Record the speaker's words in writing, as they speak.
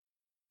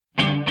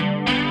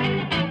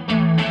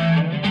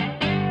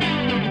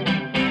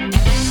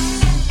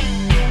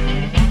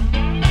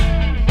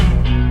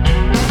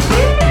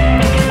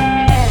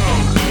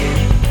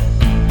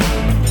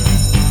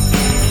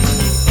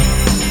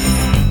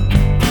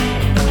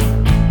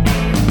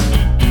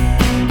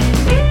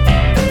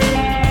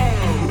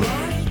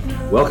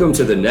Welcome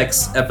to the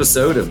next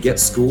episode of Get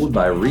Schooled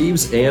by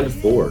Reeves and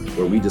Ford,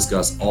 where we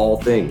discuss all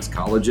things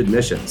college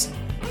admissions.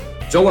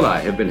 Joel and I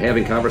have been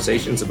having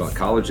conversations about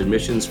college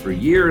admissions for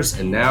years,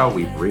 and now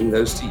we bring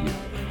those to you.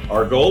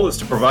 Our goal is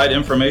to provide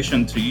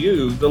information to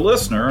you, the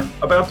listener,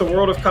 about the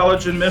world of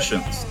college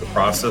admissions, the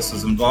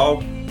processes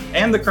involved,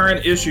 and the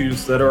current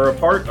issues that are a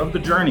part of the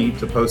journey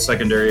to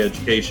post-secondary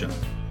education.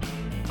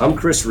 I'm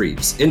Chris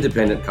Reeves,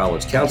 independent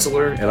college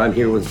counselor, and I'm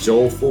here with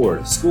Joel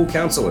Ford, school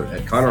counselor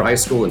at Conner High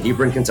School in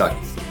Hebron, Kentucky.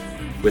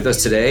 With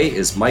us today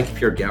is Mike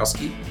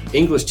Piergowski,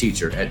 English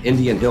teacher at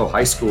Indian Hill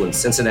High School in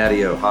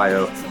Cincinnati,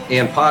 Ohio,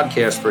 and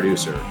podcast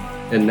producer,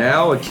 and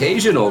now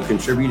occasional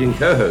contributing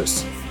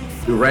co-host,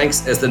 who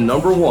ranks as the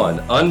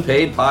 #1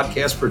 unpaid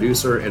podcast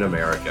producer in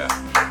America.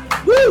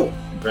 Woo!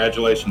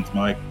 Congratulations,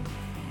 Mike.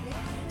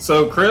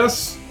 So,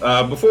 Chris,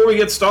 before we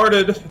get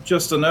started,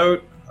 just a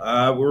note,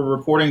 we're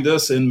recording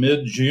this in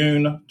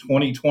mid-June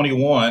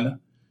 2021,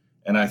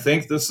 and I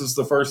think this is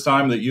the first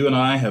time that you and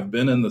I have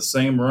been in the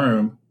same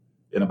room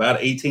in about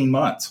 18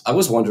 months. I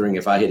was wondering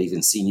if I had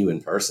even seen you in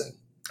person,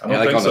 I don't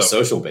think on so. a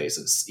social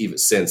basis, even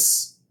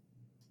since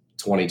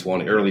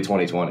 2020, early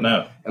 2020.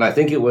 No. And I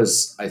think it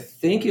was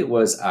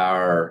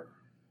our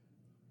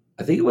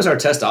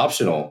test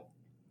optional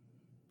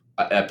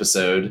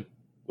episode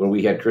when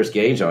we had Chris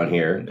Gage on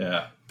here.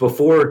 Yeah.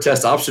 Before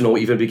test optional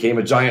even became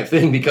a giant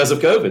thing because of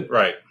COVID.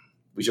 Right.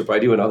 We should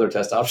probably do another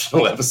test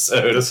optional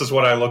episode. This is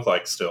what I look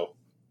like still.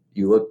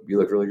 You look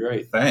really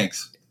great.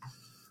 Thanks.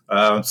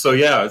 So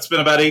yeah, it's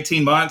been about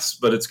 18 months,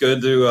 but it's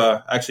good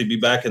to actually be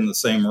back in the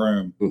same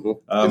room.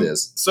 Mm-hmm. It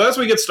is. So as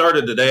we get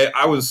started today,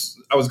 I was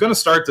going to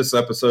start this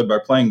episode by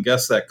playing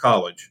Guess That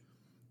College,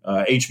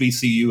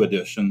 HBCU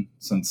edition,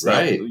 since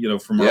right.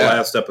 from our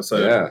last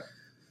episode. Yeah.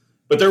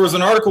 But there was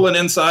an article in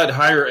Inside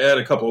Higher Ed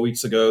a couple of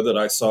weeks ago that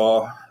I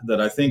saw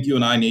that I think you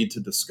and I need to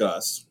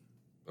discuss.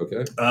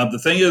 Okay. The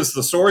thing is,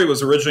 the story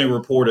was originally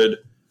reported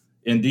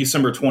in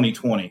December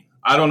 2020.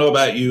 I don't know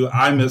about you.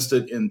 I missed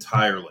it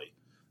entirely.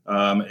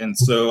 And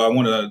so I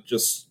want to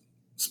just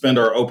spend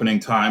our opening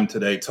time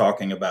today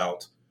talking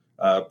about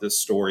this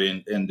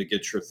story and to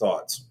get your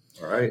thoughts.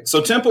 All right.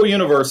 So Temple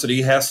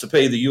University has to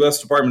pay the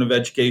U.S. Department of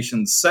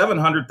Education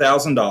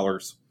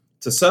 $700,000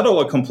 to settle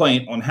a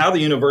complaint on how the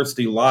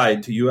university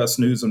lied to U.S.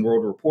 News and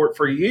World Report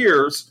for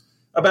years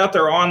about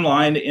their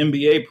online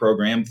MBA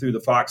program through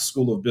the Fox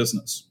School of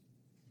Business.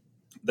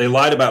 They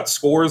lied about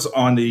scores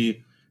on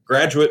the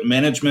graduate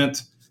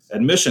management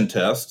admission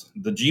test,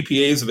 the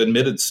GPAs of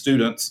admitted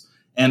students,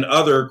 and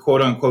other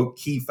quote-unquote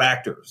key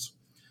factors.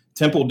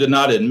 Temple did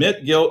not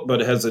admit guilt,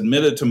 but has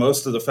admitted to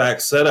most of the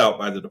facts set out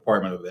by the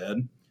Department of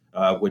Ed,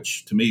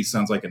 which to me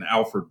sounds like an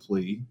Alford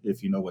plea,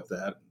 if you know what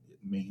that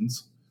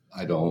means.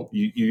 I don't.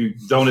 You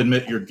don't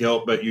admit your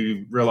guilt, but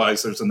you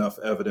realize there's enough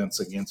evidence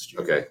against you.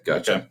 Okay,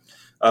 gotcha.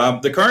 Okay.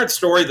 The current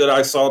story that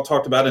I saw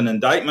talked about an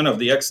indictment of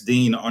the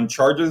ex-dean on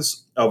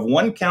charges of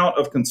 1 count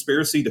of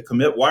conspiracy to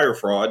commit wire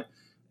fraud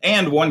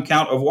and 1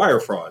 count of wire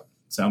fraud.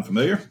 Sound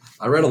familiar?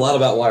 I read a lot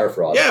about wire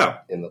fraud. Yeah.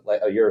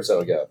 A year or so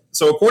ago.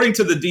 So according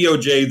to the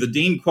DOJ, the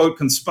dean, quote,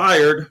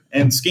 conspired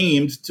and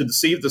schemed to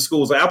deceive the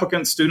school's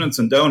applicants, students,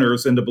 and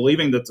donors into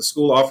believing that the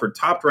school offered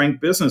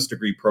top-ranked business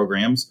degree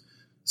programs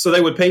so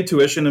they would pay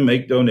tuition and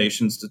make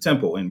donations to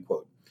Temple, end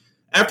quote.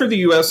 After the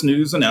U.S.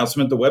 News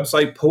announcement, the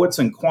website Poets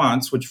and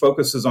Quants, which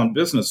focuses on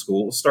business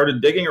schools,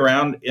 started digging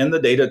around in the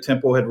data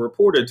Temple had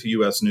reported to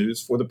U.S.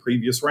 News for the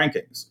previous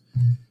rankings.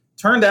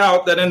 Turned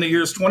out that in the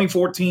years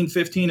 2014,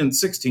 15, and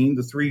 16,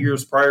 the 3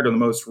 years prior to the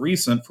most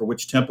recent, for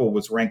which Temple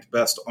was ranked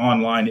best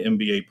online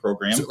MBA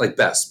program. So, like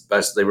best,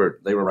 they were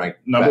ranked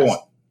number best.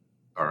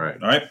 1. All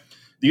right.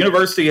 The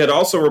university had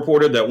also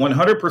reported that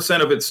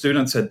 100% of its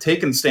students had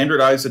taken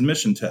standardized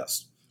admission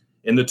tests.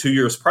 In the 2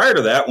 years prior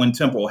to that, when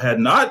Temple had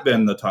not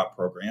been the top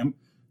program,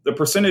 the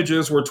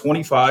percentages were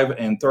 25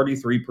 and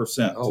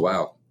 33%. Oh,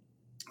 wow.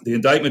 The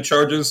indictment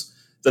charges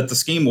that the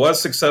scheme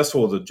was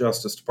successful, the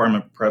Justice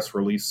Department press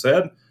release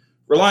said.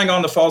 Relying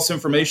on the false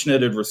information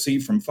it had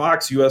received from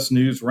Fox, U.S.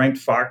 News ranked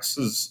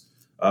Fox's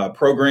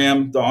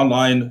program, the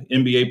online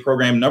MBA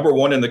program,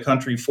 #1 in the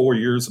country 4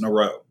 years in a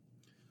row.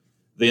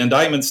 The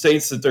indictment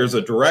states that there's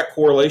a direct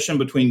correlation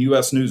between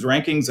U.S. News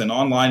rankings and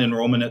online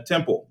enrollment at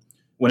Temple.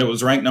 When it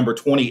was ranked number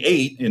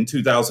 28 in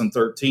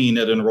 2013,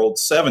 it enrolled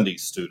 70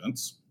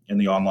 students in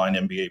the online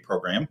MBA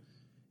program.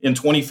 In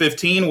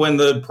 2015, when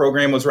the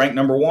program was ranked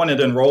 #1, it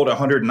enrolled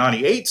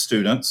 198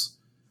 students.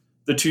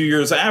 The 2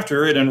 years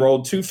after, it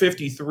enrolled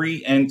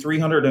 253 and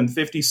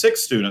 356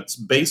 students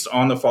based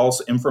on the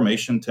false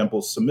information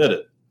Temple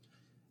submitted.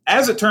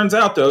 As it turns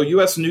out, though,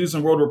 U.S. News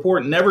and World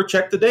Report never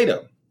checked the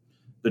data.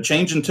 The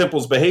change in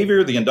Temple's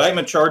behavior, the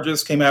indictment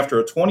charges, came after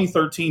a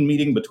 2013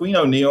 meeting between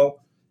O'Neill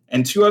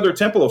and 2 other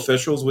Temple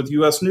officials with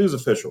U.S. News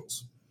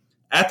officials.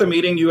 At the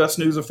meeting, U.S.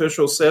 News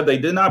officials said they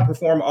did not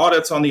perform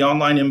audits on the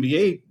online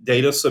MBA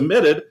data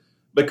submitted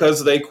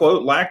because they,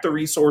 quote, lacked the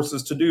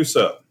resources to do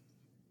so.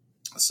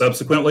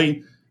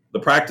 Subsequently, the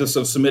practice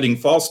of submitting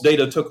false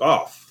data took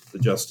off, the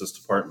Justice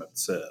Department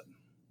said.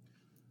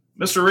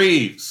 Mr.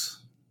 Reeves,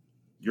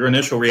 your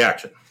initial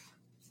reaction?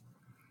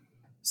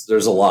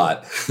 there's a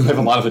lot. I have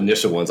a lot of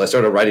initial ones. I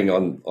started writing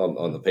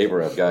on the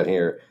paper I've got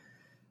here.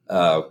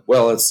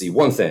 Well, let's see.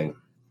 One thing,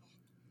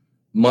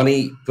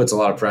 money puts a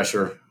lot of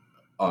pressure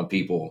on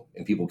people,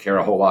 and people care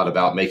a whole lot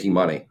about making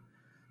money.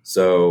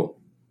 So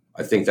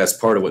I think that's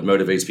part of what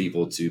motivates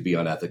people to be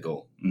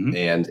unethical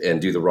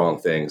and do the wrong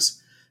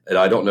things. And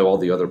I don't know all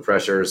the other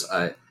pressures.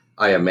 I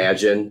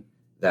imagine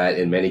that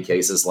in many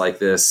cases like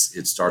this,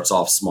 it starts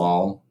off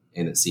small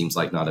and it seems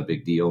like not a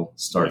big deal.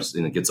 Starts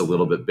and it gets a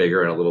little bit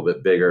bigger and a little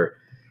bit bigger,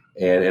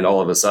 and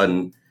all of a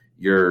sudden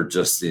you're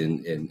just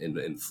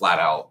in flat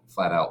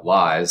out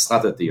lies.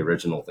 Not that the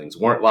original things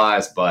weren't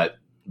lies, but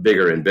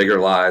bigger and bigger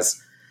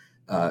lies.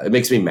 It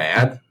makes me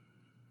mad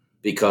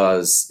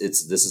because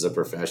this is a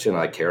profession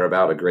I care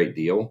about a great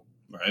deal,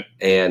 right?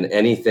 And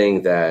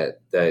anything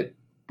that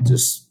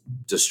just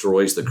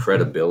destroys the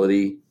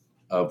credibility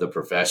of the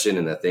profession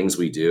and the things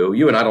we do.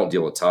 You and I don't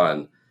deal a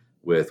ton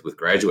with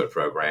graduate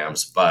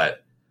programs,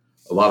 but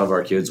a lot of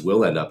our kids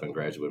will end up in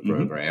graduate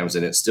programs,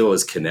 and it still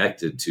is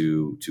connected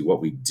to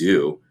what we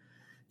do.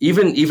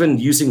 Even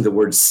using the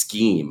word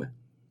scheme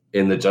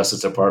in the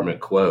Justice Department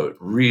quote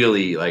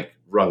really like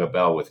rung a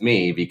bell with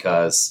me,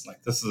 because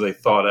like this is a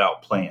thought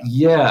out plan.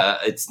 Yeah,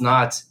 it's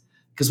not,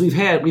 because we've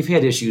had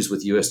issues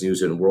with U.S.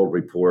 News and World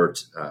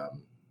Report,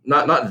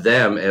 not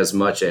them as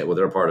much. Well,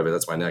 they're a part of it.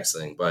 That's my next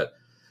thing, but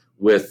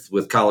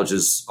with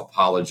colleges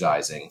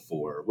apologizing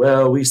for,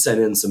 well, we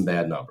sent in some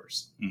bad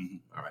numbers.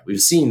 All right,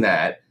 we've seen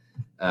that.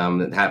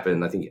 It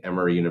happened. I think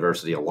Emory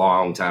University a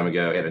long time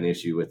ago had an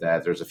issue with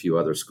that. There's a few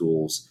other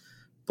schools,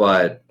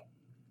 but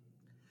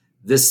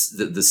the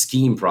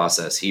scheme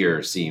process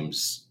here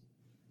seems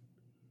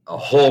a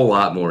whole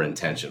lot more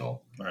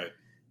intentional. Right.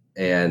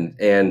 And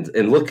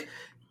look,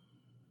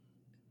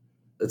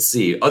 let's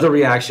see, other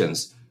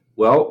reactions.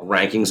 Well,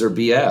 rankings are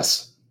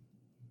BS,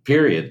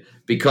 period.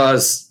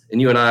 Because, and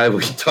you and I,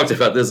 we talked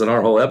about this in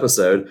our whole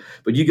episode,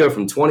 but you go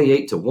from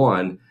 28 to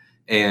 1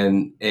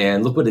 and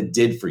look what it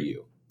did for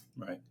you.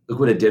 Right. Look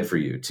what it did for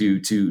you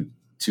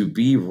to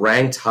be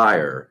ranked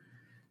higher,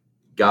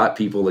 got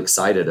people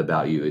excited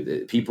about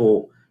you.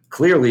 People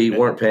clearly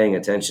weren't paying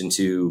attention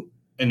to.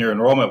 And your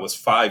enrollment was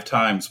 5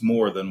 times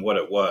more than what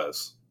it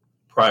was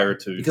prior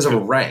to. Because of a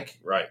rank.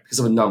 Right. Because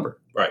of a number.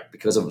 Right.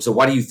 So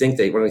why do you think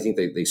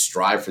they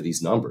strive for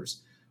these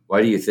numbers?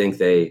 Why do you think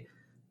they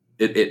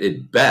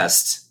at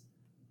best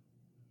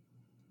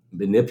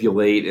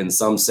manipulate in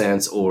some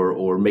sense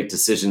or make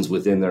decisions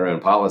within their own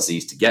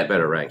policies to get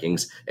better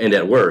rankings, and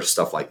at worst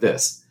stuff like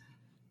this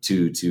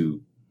to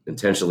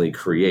intentionally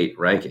create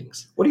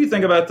rankings? What do you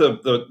think about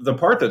the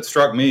part that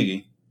struck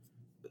me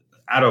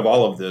out of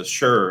all of this?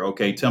 Sure,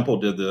 okay, Temple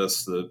did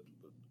this, the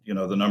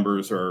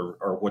numbers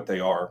are what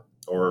they are,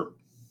 or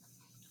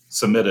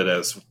submitted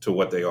as to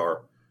what they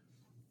are.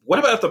 What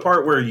about the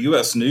part where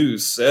U.S.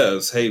 News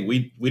says, hey,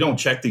 we don't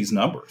check these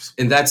numbers?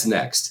 And that's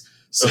next.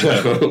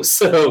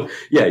 So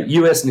yeah,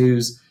 U.S.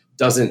 News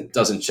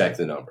doesn't check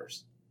the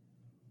numbers.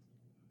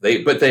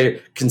 They're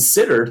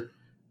considered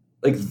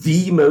like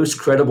the most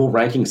credible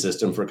ranking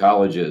system for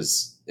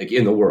colleges like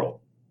in the world,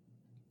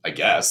 I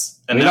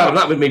guess. And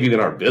not maybe in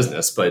our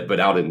business, but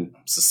out in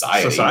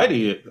society.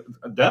 Society,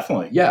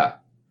 definitely. Yeah.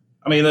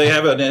 I mean, they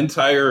have an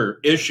entire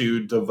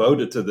issue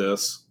devoted to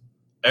this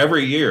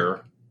every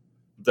year.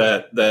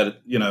 That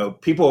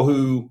people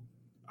who,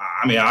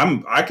 I mean,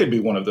 I could be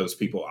one of those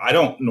people. I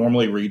don't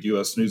normally read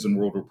U.S. News and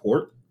World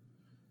Report,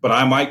 but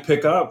I might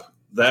pick up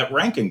that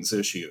rankings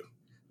issue.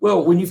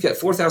 Well, when you've got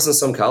 4,000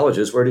 some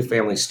colleges, where do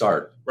families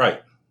start? Right.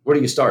 Where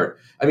do you start?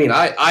 I mean,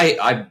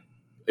 I'm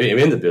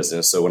in the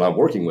business, so when I'm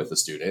working with a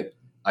student,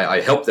 I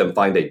help them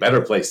find a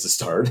better place to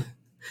start.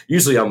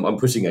 Usually, I'm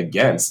pushing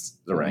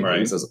against the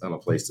rankings as a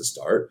place to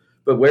start.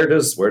 But where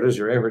does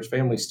your average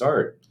family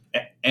start?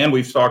 And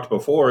we've talked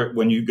before,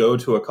 when you go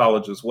to a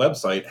college's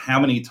website, how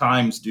many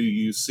times do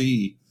you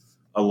see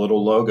a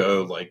little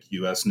logo like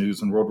U.S.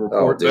 News and World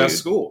Report best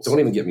schools?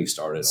 Don't even get me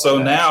started. So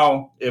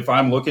now if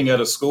I'm looking at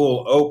a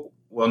school,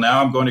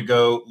 now I'm going to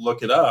go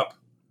look it up.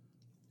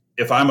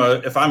 If I'm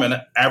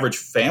an average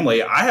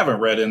family, I haven't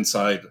read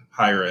inside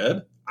higher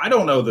ed. I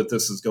don't know that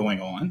this is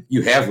going on.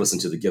 You have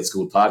listened to the Get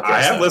Schooled podcast.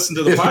 I have listened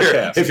to the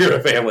podcast. If you're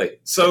a family.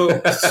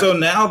 So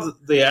now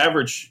the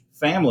average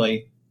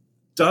family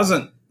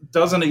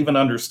doesn't even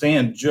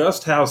understand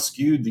just how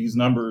skewed these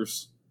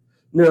numbers.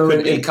 No,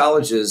 in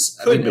colleges,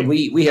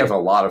 we have a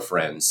lot of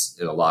friends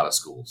in a lot of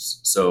schools.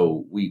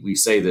 So we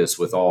say this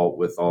with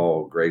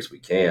all grace we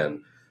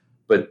can,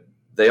 but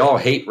they all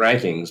hate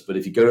rankings. But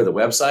if you go to the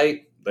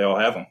website, they all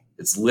have them.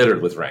 It's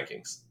littered with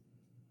rankings,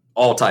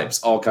 all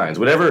types, all kinds.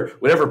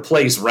 Whatever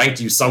place ranked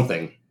you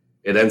something,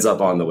 it ends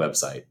up on the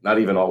website. Not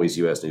even always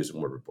U.S. News and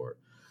World Report.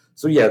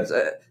 So yeah,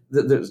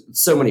 there's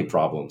so many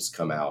problems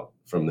come out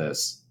from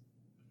this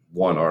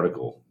one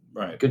article.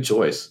 Right. Good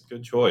choice.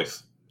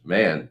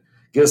 Man,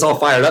 get us all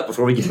fired up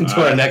before we get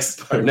into our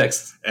next.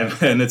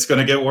 And it's going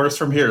to get worse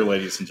from here,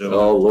 ladies and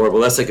gentlemen. Oh, Lord.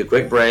 Well, let's take a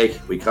quick break.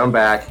 We come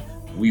back.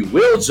 We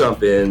will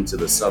jump into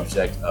the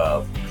subject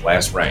of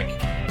class rank.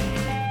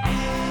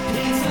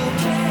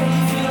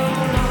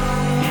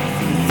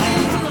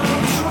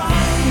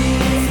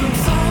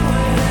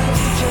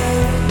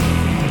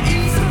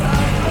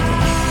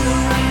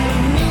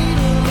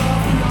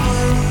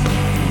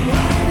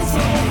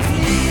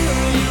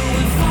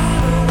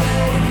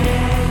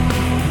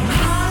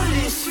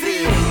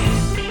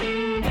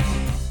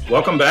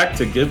 Welcome back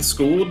to Get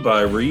Schooled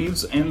by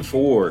Reeves and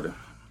Ford.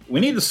 We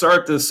need to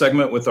start this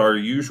segment with our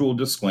usual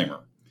disclaimer.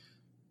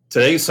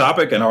 Today's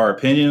topic and our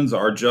opinions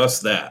are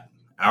just that,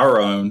 our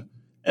own,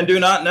 and do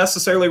not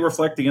necessarily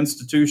reflect the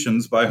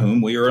institutions by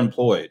whom we are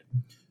employed.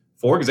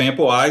 For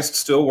example, I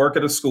work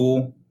at a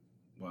school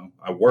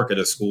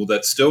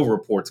that still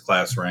reports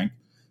class rank,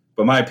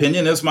 but my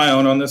opinion is my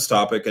own on this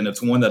topic, and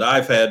it's one that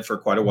I've had for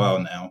quite a while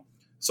now.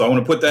 So I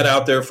want to put that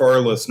out there for our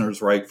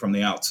listeners right from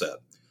the outset.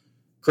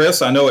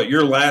 Chris, I know at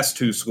your last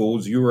two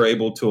schools, you were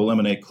able to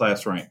eliminate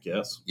class rank,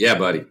 yes? Yeah,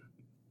 buddy.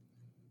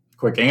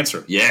 Quick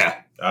answer.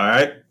 Yeah. All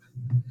right.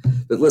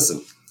 But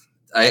listen,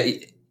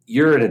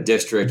 you're in a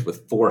district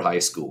with 4 high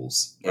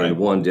schools in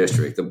one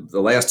district. The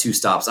last 2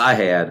 stops I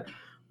had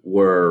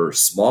were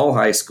small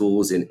high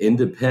schools in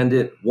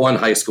independent one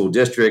high school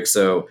district.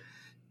 So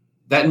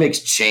that makes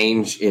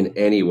change in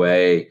any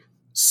way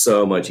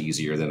so much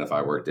easier than if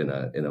I worked in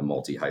a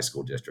multi-high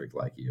school district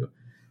like you.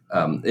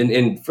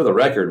 And for the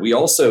record, we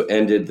also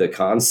ended the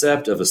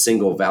concept of a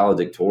single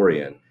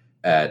valedictorian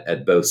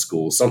at both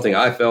schools, something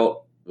I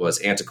felt was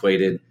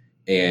antiquated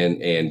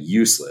and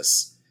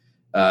useless.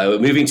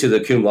 Moving to the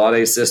cum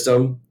laude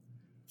system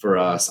for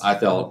us, I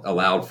felt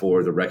allowed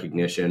for the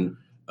recognition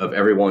of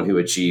everyone who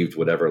achieved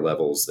whatever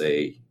levels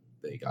they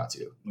got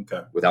to,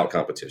 without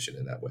competition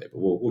in that way. But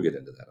we'll get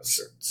into that, I'm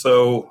sure.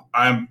 So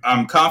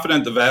I'm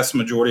confident the vast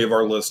majority of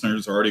our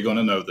listeners are already going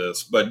to know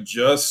this, but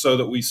just so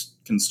that we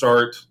can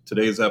start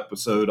today's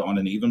episode on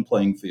an even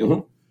playing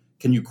field,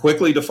 can you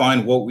quickly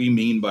define what we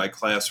mean by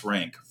class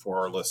rank for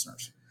our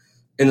listeners?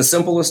 In the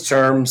simplest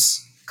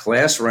terms,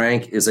 class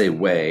rank is a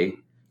way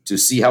to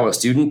see how a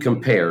student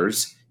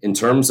compares in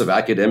terms of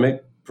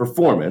academic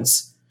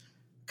performance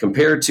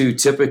compared to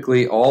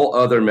typically all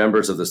other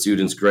members of the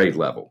student's grade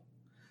level.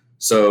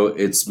 So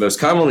it's most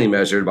commonly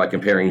measured by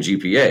comparing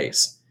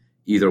GPAs,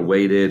 either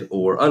weighted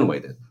or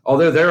unweighted.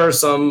 Although there are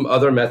some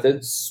other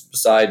methods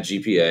besides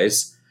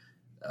GPAs.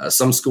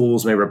 Some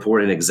schools may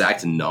report an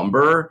exact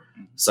number,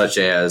 such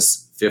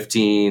as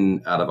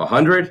 15 out of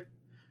 100,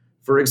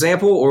 for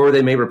example, or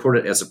they may report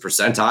it as a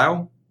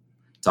percentile,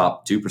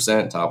 top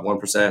 2%, top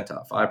 1%,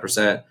 top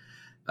 5%,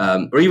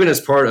 or even as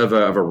part of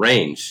a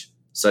range,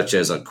 such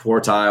as a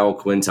quartile,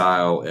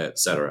 quintile,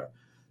 etc.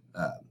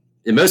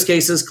 In most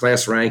cases,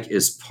 class rank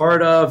is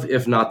part of,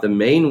 if not the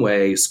main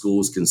way,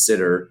 schools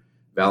consider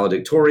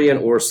valedictorian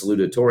or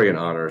salutatorian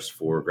honors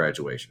for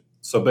graduation.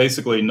 So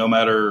basically, no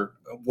matter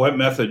what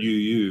method you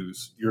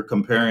use, you're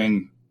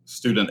comparing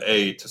student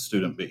A to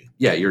student B.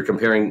 Yeah, you're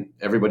comparing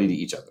everybody to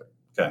each other.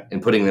 Okay.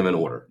 And putting them in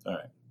order. All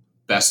right.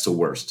 Best to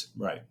worst.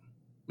 Right.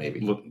 Maybe.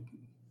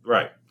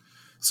 Right.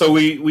 So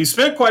we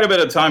spent quite a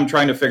bit of time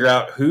trying to figure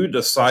out who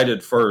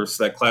decided first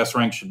that class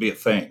rank should be a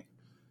thing.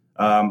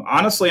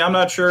 Honestly, I'm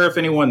not sure if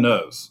anyone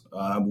knows.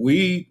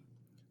 We've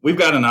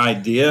got an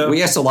idea.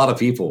 We asked a lot of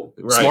people,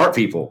 smart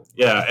people.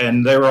 Yeah,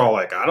 and they were all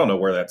like, I don't know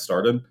where that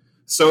started.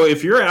 So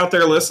if you're out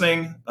there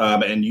listening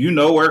and you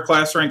know where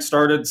class rank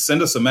started,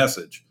 send us a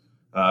message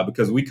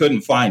because we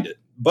couldn't find it.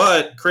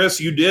 But, Chris,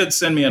 you did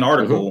send me an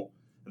article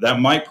that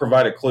might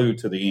provide a clue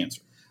to the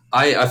answer.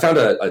 I found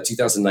a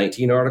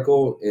 2019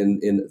 article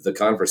in The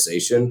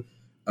Conversation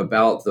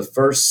about the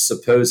first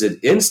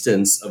supposed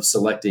instance of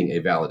selecting a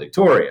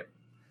valedictorian.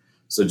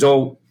 So,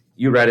 Joel,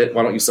 you read it.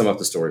 Why don't you sum up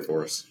the story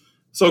for us?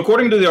 So,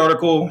 according to the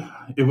article,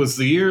 it was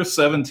the year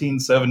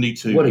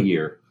 1772. What a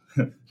year.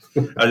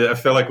 I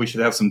feel like we should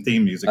have some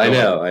theme music. I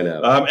know.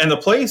 And the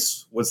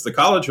place was the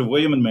College of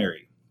William and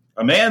Mary.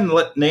 A man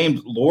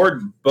named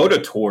Lord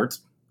Boudetort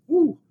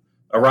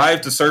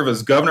arrived to serve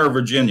as governor of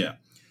Virginia.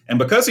 And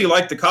because he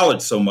liked the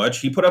college so much,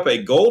 he put up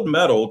a gold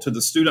medal to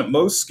the student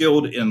most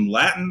skilled in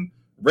Latin,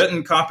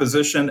 written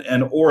composition,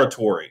 and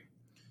oratory.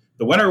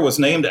 The winner was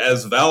named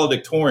as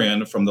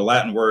valedictorian from the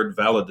Latin word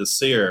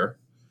valedicere,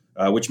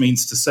 which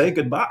means to say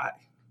goodbye.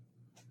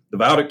 The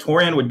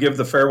valedictorian would give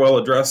the farewell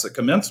address at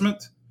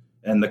commencement,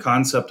 and the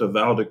concept of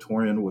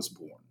valedictorian was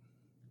born.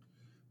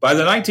 By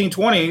the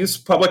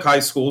 1920s, public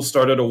high schools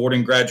started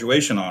awarding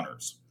graduation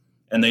honors,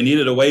 and they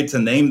needed a way to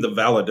name the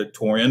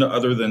valedictorian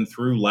other than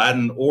through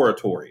Latin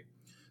oratory.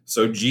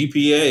 So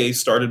GPA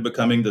started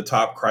becoming the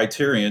top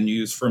criterion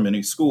used for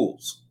many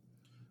schools.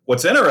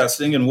 What's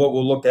interesting, and what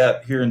we'll look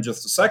at here in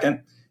just a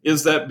second,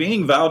 is that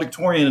being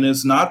valedictorian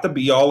is not the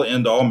be-all,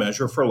 end-all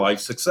measure for life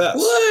success.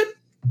 What?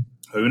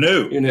 Who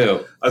knew? You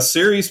knew. A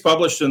series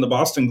published in the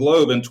Boston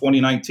Globe in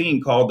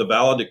 2019 called The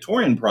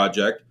Valedictorian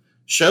Project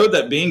showed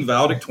that being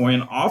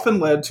valedictorian often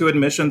led to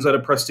admissions at a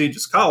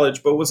prestigious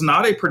college, but was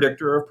not a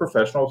predictor of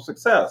professional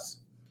success.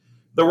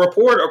 The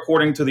report,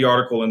 according to the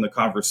article in The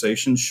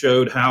Conversation,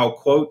 showed how,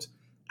 quote,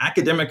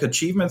 academic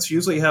achievements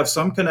usually have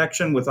some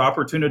connection with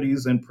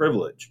opportunities and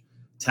privilege.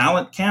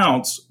 Talent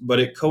counts, but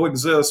it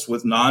coexists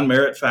with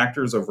non-merit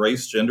factors of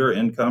race, gender,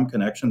 income,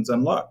 connections,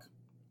 and luck,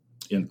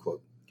 end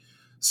quote.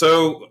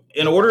 So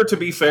in order to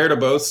be fair to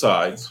both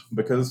sides,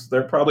 because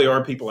there probably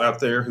are people out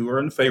there who are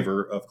in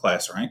favor of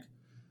class rank,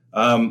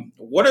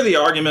 what are the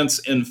arguments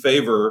in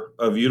favor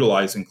of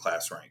utilizing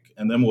class rank?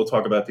 And then we'll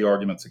talk about the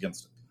arguments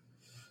against it.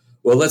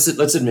 Well, let's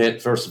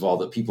admit, first of all,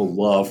 that people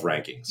love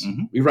rankings.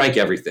 Mhm. We rank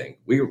everything.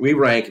 We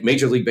rank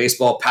Major League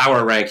Baseball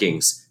power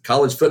rankings,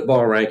 college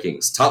football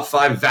rankings, top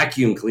 5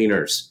 vacuum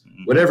cleaners,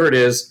 whatever it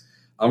is.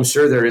 I'm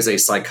sure there is a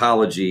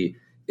psychology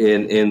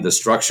in the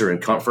structure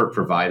and comfort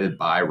provided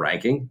by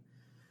ranking.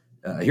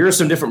 Here are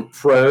some different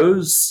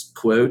pros,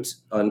 quote,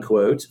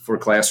 unquote, for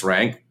class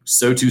rank,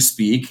 so to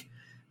speak,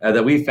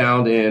 that we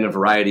found in a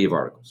variety of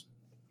articles.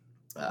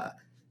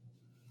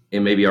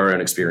 And maybe our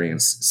own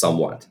experience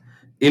somewhat.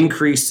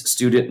 Increased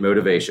student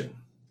motivation,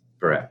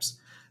 perhaps.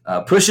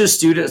 Pushes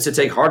students to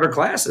take harder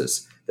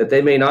classes that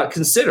they may not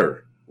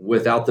consider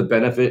without the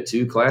benefit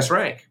to class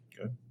rank.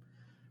 Okay.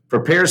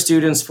 Prepares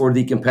students for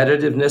the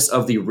competitiveness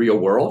of the real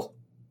world.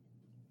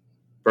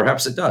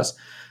 Perhaps it does.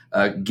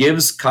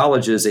 Gives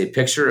colleges a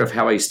picture of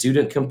how a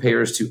student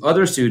compares to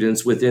other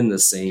students within the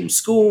same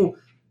school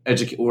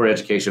or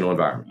educational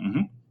environment.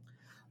 Mhm.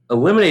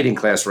 Eliminating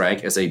class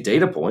rank as a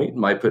data point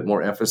might put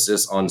more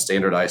emphasis on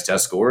standardized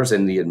test scores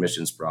in the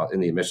admissions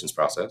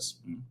process.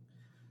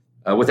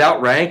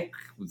 Without rank,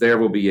 there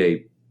will be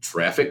a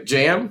traffic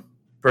jam,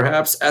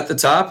 perhaps, at the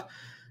top,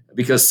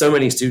 because so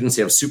many students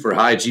have super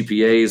high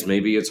GPAs.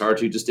 Maybe it's hard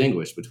to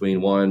distinguish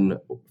between one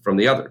from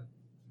the other.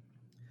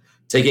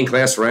 Taking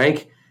class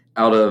rank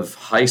out of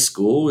high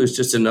school is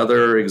just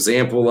another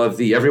example of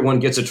the everyone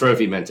gets a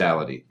trophy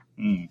mentality.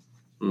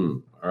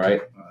 All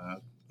right.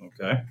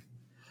 Okay.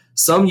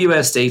 Some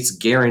U.S. states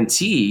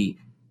guarantee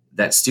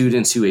that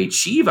students who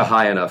achieve a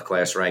high enough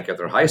class rank at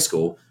their high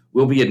school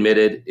will be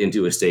admitted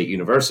into a state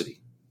university.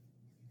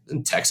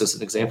 Isn't Texas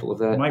an example of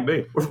that? It might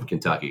be. We're from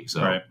Kentucky,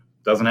 so. Right.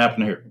 Doesn't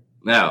happen here.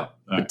 Now,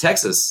 Right. but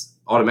Texas,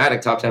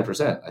 automatic top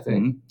 10%, I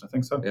think, I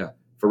think so. Yeah.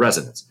 for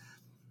residents.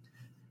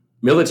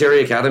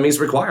 Military academies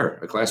require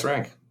a class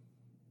rank.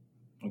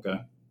 Okay.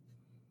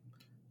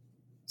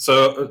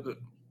 So,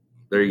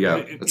 There you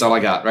go. That's all I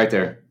got right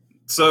there.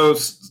 so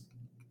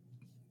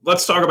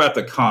let's talk about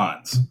the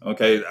cons.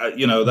 Okay.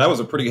 That was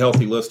a pretty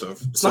healthy list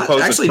of It's not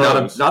supposed actually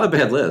pros. not a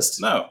bad list.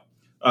 No.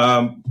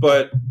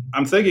 But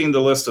I'm thinking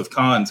the list of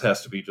cons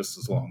has to be just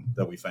as long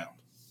that we found.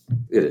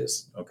 It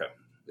is. Okay.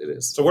 It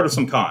is. So what are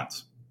some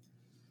cons?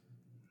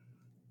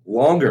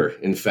 Longer,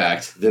 in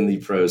fact, than the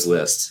pros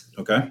list.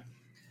 Okay.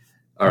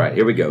 All right,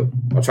 here we go.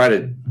 I'll try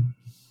to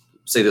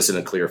say this in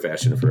a clear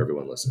fashion for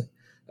everyone listening.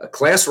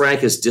 Class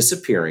rank is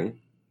disappearing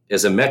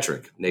as a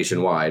metric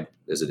nationwide,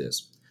 as it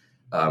is.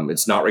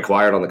 It's not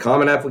required on the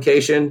Common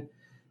Application.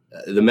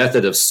 The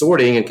method of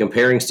sorting and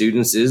comparing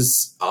students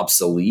is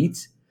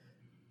obsolete.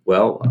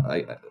 Well,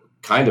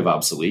 kind of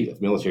obsolete.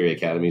 If military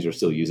academies are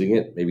still using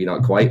it, maybe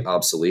not quite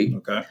obsolete.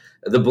 Okay.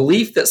 The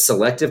belief that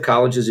selective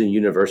colleges and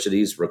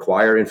universities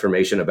require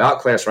information about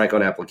class rank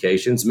on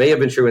applications may have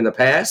been true in the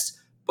past,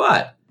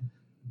 but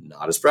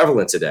not as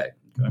prevalent today.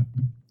 Okay.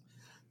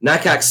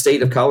 NACAC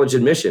State of College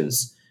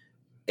Admissions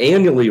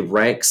annually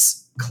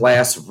ranks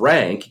class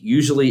rank,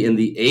 usually in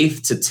the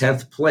 8th to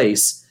 10th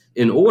place,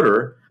 in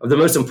order of the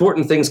most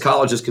important things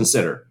colleges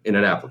consider in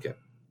an applicant.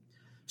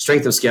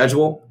 Strength of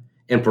schedule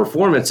and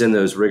performance in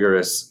those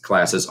rigorous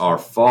classes are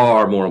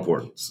far more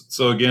important.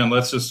 So again,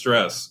 let's just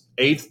stress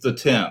 8th to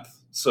 10th.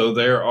 So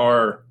there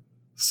are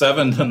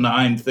 7 to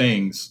 9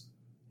 things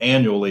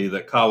annually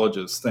that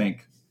colleges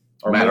think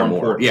are Matter more more.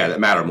 important. Yeah, that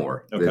matter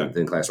more Okay.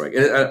 than class rank.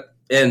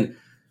 And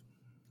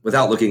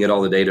without looking at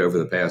all the data over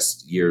the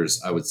past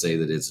years, I would say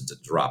that it's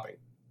dropping,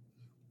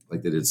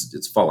 like that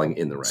it's falling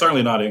in the rank.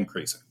 Certainly not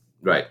increasing.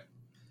 Right.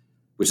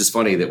 Which is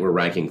funny that we're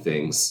ranking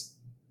things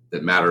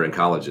that matter in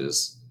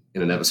colleges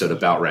in an episode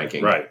about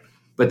ranking. Right.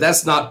 But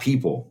that's not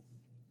people.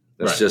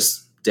 That's Right.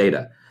 just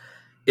data.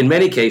 In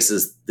many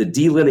cases, the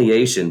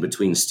delineation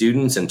between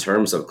students in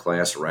terms of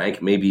class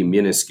rank may be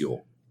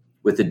minuscule,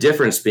 with the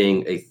difference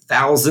being a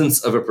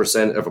thousandth of a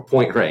percent of a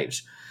point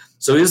range.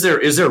 So is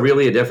there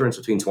really a difference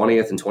between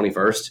 20th and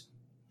 21st?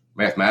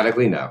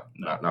 Mathematically, no.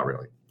 Not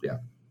really. Yeah.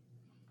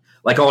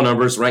 Like all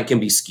numbers, rank can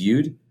be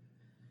skewed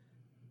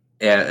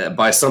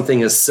by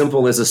something as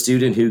simple as a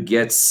student who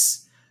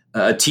gets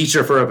a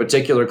teacher for a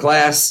particular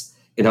class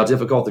and how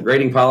difficult the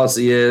grading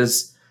policy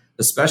is,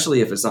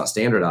 especially if it's not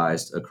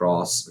standardized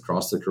across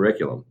the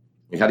curriculum.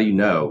 Like, how do you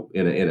know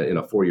in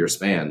a 4-year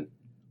span,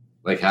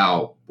 like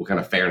what kind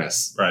of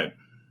fairness Right.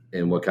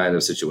 and what kind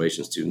of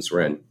situation students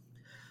are in?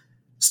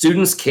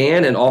 Students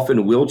can and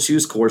often will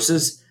choose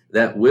courses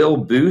that will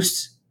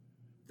boost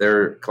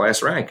their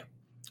class rank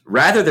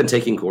rather than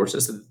taking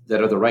courses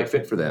that are the right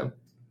fit for them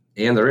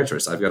and their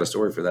interests. I've got a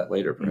story for that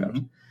later, perhaps.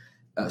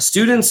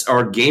 Students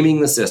are gaming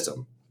the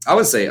system. I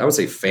would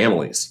say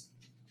families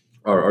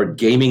are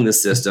gaming the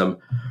system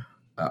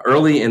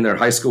early in their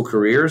high school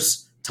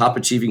careers. Top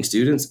achieving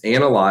students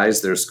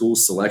analyze their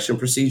school's selection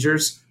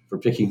procedures for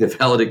picking the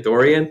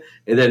valedictorian,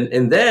 and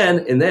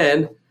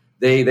then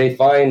they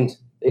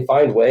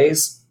find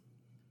ways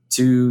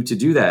to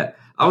do that.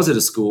 I was at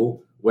a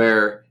school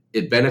where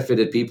it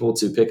benefited people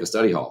to pick a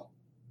study hall.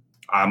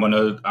 I'm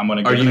gonna.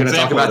 Are you going to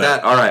talk about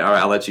that? All right.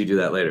 I'll let you do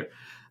that later.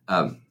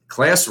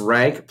 Class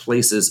rank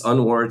places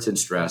unwarranted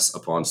stress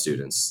upon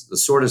students. The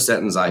sort of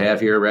sentence I have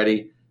here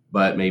ready,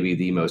 but maybe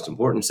the most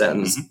important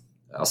sentence.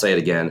 I'll say it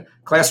again.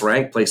 Class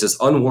rank places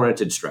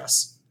unwarranted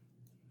stress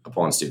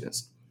upon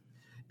students.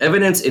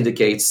 Evidence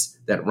indicates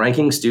that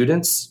ranking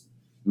students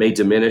may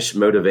diminish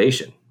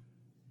motivation.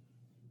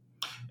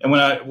 And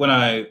when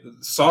I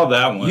saw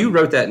that one, you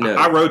wrote that note.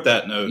 I wrote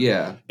that note.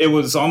 Yeah. It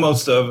was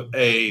almost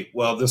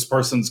this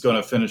person's going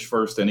to finish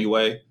first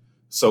anyway,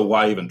 so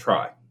why even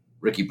try?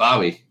 Ricky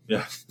Bobby.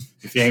 Yeah.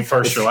 If you ain't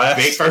first, you're last.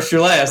 If you ain't first,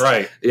 you're last.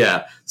 Right.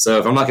 Yeah. So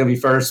if I'm not going to be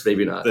first,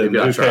 maybe not. Then maybe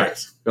not try.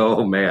 cares?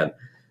 Oh man,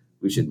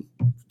 we should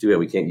do it.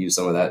 We can't use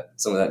some of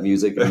that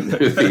music in the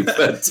movie,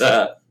 but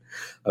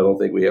I don't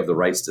think we have the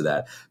rights to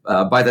that.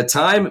 By the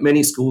time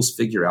many schools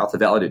figure out the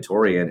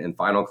valedictorian and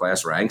final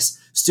class ranks,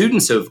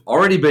 students have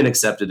already been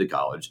accepted to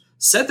college,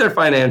 set their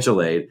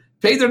financial aid,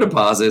 paid their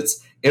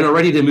deposits, and are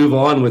ready to move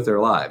on with their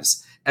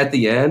lives. At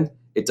the end,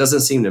 it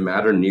doesn't seem to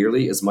matter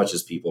nearly as much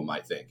as people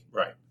might think.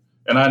 Right.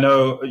 And I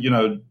know,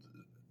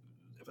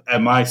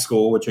 at my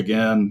school, which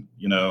again,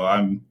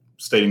 I'm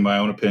stating my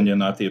own opinion,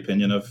 not the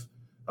opinion of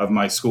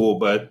my school,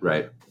 but,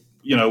 right.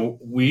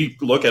 We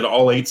look at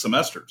all 8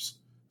 semesters.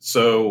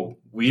 So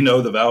we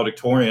know the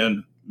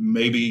valedictorian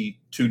maybe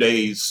 3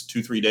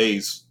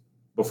 days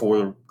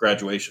before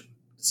graduation.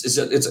 It's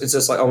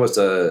just like almost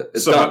done.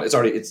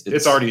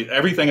 It's already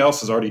everything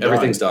else is already done.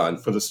 Everything's done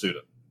for the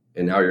student.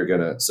 And now you're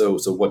gonna so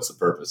what's the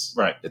purpose?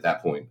 Right. At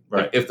that point.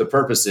 Right. If the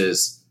purpose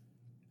is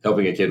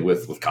helping a kid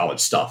with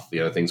college stuff,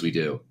 things we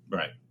do.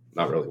 Right.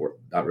 Not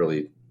really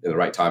in the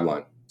right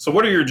timeline. So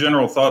what are your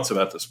general thoughts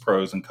about this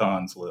pros and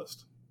cons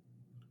list?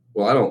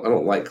 Well, I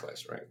don't like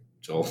class rank,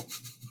 Joel.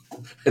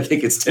 I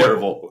think it's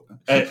terrible.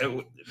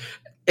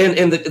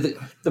 And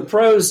the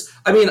pros,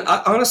 I mean,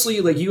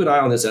 honestly, like you and I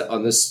on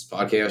this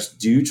podcast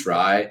do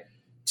try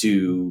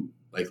to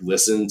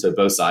listen to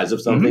both sides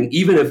of something,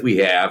 even if we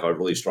have a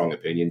really strong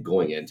opinion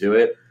going into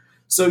it.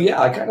 So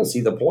yeah, I kind of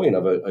see the point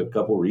of a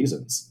couple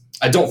reasons.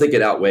 I don't think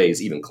it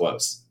outweighs even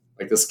close.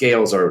 The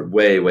scales are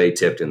way, way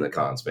tipped in the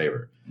cons'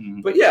 favor.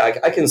 Mm-hmm. But yeah,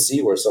 I can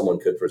see where someone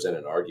could present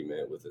an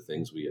argument with the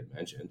things we had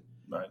mentioned.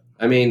 Right.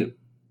 I mean,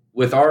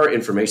 with our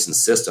information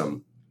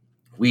system,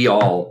 we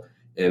all,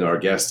 and our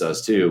guest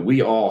does too,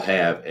 we all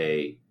have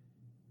a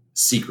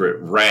secret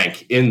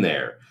rank in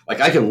there.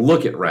 I can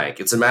look at rank.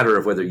 It's a matter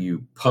of whether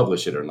you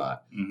publish it or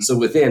not. Mm-hmm. So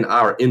within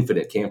our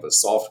Infinite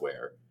Campus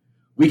software,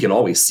 we can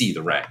always see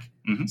the rank.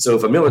 Mm-hmm. So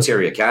if a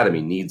military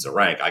academy needs a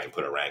rank, I can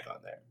put a rank on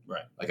there.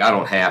 Right. I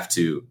don't have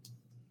to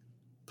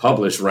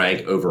publish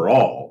rank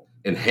overall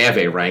and have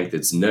a rank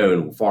that's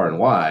known far and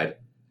wide.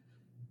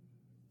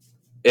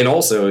 And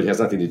also, it has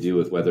nothing to do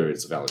with whether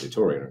it's a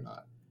valedictorian or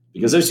not,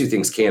 because those two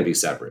things can be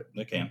separate.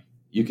 They can.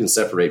 You can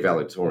separate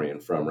valedictorian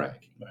from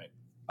rank. Right.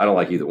 I don't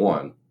like either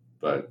one,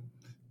 but.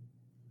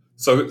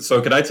 So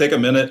could I take a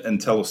minute and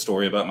tell a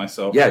story about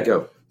myself? Yeah,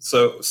 go.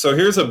 So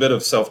here's a bit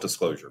of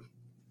self-disclosure.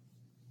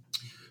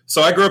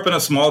 So I grew up in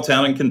a small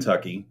town in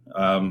Kentucky,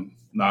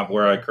 not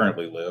where I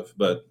currently live,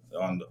 but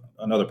on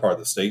another part of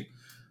the state.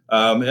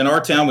 In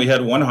our town, we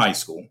had one high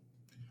school.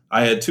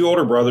 I had 2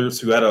 older brothers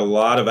who had a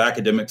lot of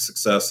academic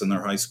success in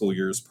their high school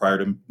years prior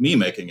to me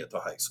making it to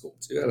high school.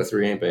 2 out of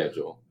 3 ain't bad,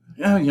 Joel.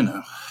 Yeah,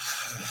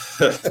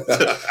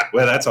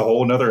 Well, that's a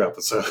whole nother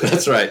episode.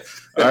 That's right.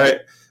 All right.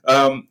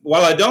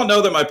 While I don't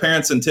know that my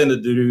parents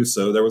intended to do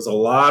so, there was a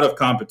lot of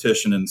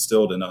competition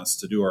instilled in us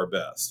to do our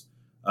best,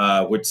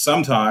 which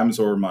sometimes,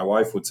 or my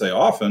wife would say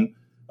often,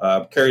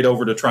 carried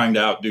over to trying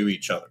to outdo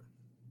each other.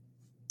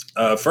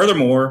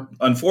 Furthermore,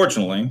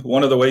 unfortunately,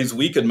 one of the ways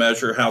we could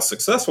measure how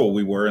successful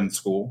we were in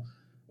school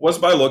was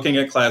by looking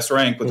at class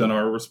rank within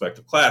our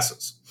respective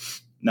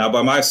classes. Now,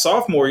 by my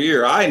sophomore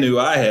year, I knew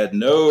I had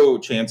no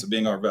chance of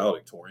being our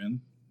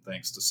valedictorian,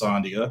 thanks to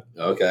Sandia,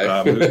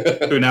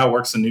 who now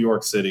works in New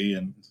York City.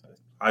 And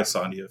hi,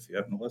 Sandia, if you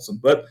haven't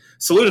listened. But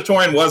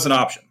salutatorian was an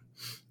option.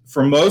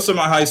 For most of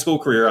my high school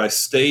career, I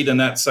stayed in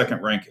that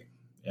second ranking,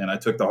 and I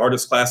took the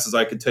hardest classes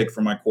I could take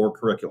for my core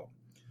curriculum.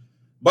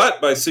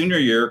 But by senior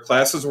year,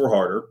 classes were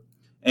harder,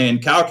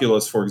 and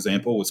calculus, for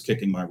example, was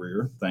kicking my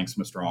rear. Thanks,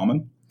 Mr.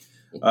 Allman.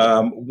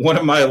 One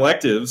of my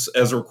electives,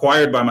 as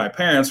required by my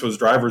parents, was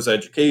driver's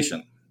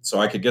education, so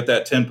I could get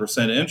that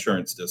 10%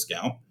 insurance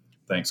discount.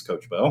 Thanks,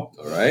 Coach Bell.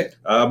 All right.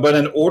 But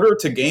in order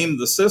to game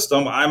the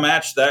system, I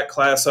matched that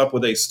class up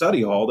with a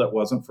study hall that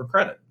wasn't for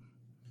credit.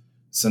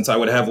 Since I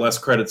would have less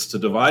credits to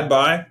divide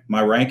by,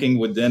 my ranking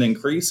would then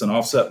increase and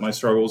offset my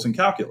struggles in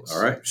calculus.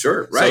 All right,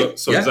 sure, right.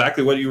 So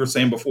exactly what you were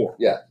saying before.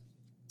 Yeah.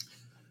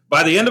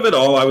 By the end of it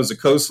all, I was a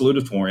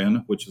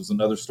co-salutatorian, which is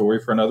another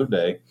story for another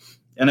day.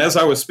 And as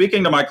I was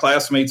speaking to my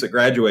classmates at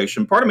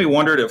graduation, part of me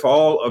wondered if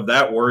all of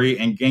that worry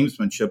and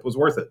gamesmanship was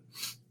worth it.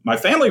 My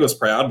family was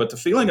proud, but the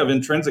feeling of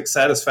intrinsic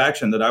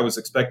satisfaction that I was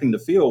expecting to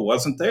feel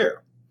wasn't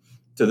there.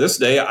 To this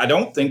day, I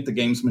don't think the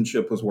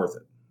gamesmanship was worth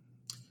it.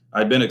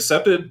 I'd been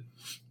accepted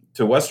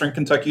to Western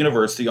Kentucky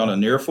University on a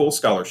near full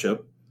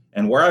scholarship,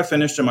 and where I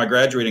finished in my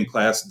graduating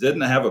class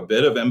didn't have a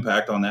bit of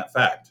impact on that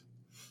fact.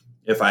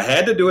 If I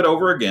had to do it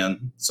over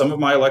again, some of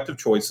my elective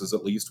choices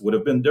at least would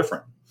have been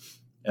different,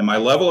 and my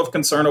level of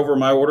concern over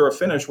my order of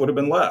finish would have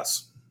been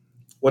less.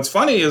 What's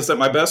funny is that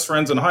my best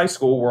friends in high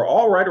school were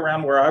all right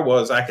around where I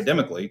was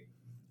academically,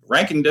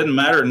 ranking didn't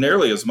matter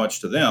nearly as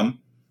much to them,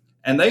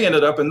 and they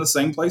ended up in the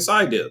same place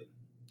I did.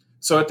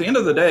 So at the end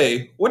of the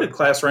day, what did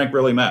class rank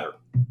really matter?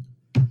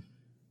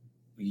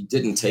 You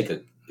didn't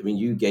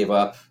you gave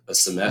up a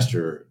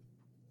semester.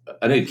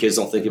 I know kids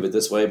don't think of it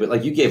this way, but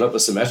like you gave up a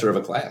semester of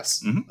a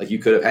class like you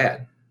could have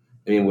had.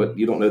 I mean,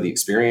 you don't know the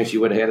experience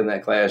you would have had in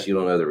that class. You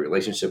don't know the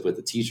relationship with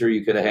the teacher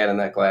you could have had in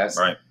that class.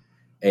 Right.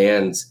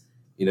 And,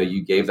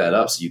 you gave that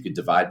up so you could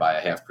divide by a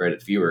half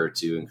credit fewer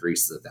to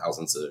increase the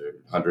thousands or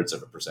hundreds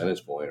of a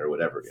percentage point or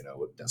whatever,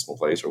 decimal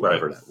place or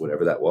whatever,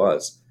 whatever that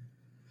was.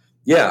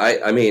 Yeah.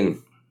 I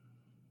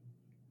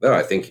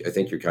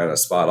think you're kind of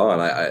spot on.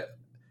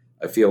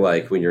 I feel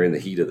like when you're in the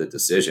heat of the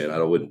decision,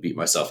 I wouldn't beat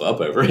myself up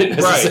over it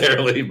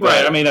necessarily. Right.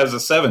 Right. I mean, as a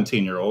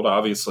 17-year-old,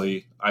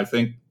 obviously, I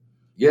think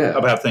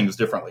about things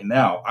differently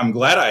now. I'm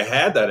glad I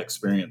had that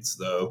experience,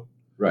 though.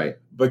 Right.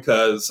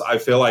 Because I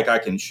feel like I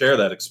can share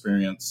that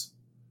experience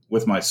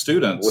with my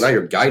students. Well, now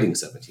you're guiding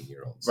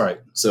 17-year-olds. Right.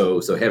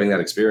 So having that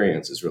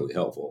experience is really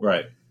helpful.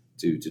 Right.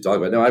 To talk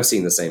about. No, I've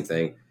seen the same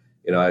thing.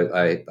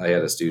 I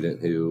had a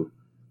student who,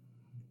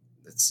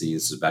 this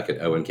is back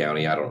at Owen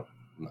County.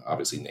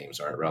 Obviously names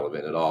aren't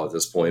relevant at all at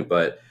this point,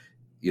 but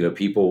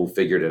people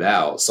figured it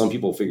out. Some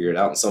people figured it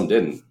out and some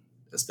didn't.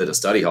 That a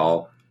study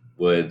hall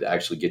would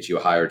actually get you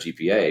a higher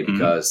GPA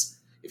because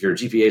if your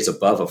GPA is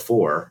above a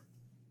 4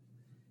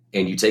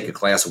 and you take a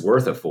class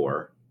worth of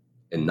 4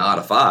 and not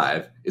a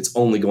 5, it's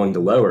only going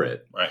to lower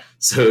it. Right.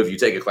 So if you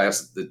take a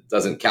class that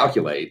doesn't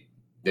calculate,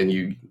 then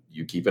you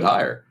keep it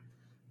higher.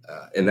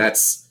 And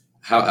that's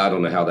how, I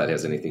don't know how that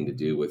has anything to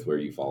do with where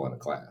you fall in a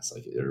class,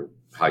 or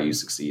how you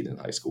succeed in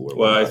high school.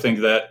 Well, I think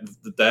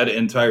that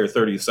entire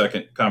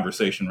 30-second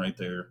conversation right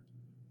there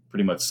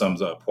pretty much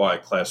sums up why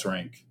class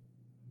rank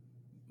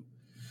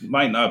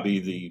might not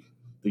be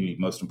the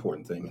most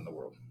important thing in the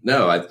world.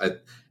 No,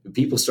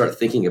 people start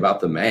thinking about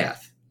the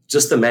math,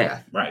 just the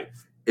math. Right.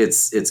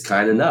 It's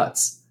kind of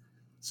nuts.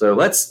 So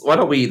I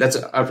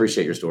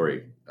appreciate your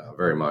story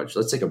very much.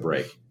 Let's take a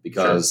break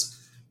because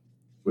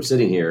we're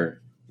sitting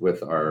here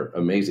with our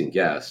amazing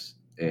guest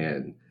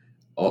and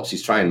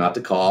she's trying not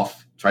to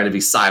cough, trying to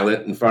be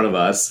silent in front of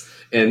us.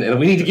 And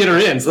we need to get her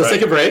in. So let's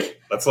take a break.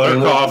 Let's let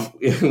her cough.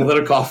 Let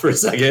her cough for a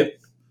second.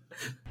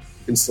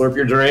 You can slurp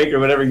your drink or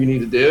whatever you need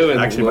to do. And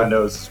actually, my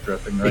nose is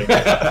dripping right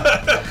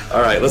now.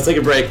 All right, let's take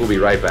a break. We'll be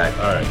right back.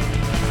 All right.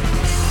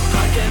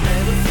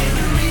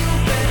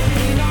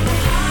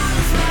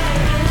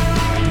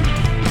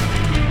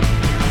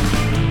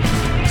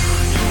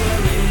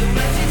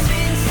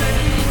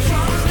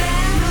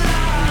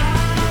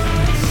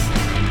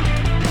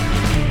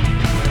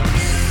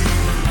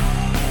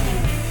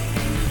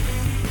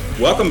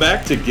 Welcome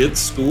back to Get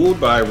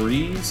Schooled by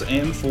Reeves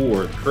and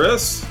Ford.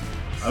 Chris,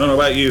 I don't know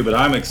about you, but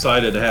I'm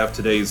excited to have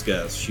today's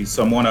guest. She's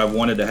someone I've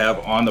wanted to have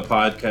on the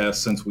podcast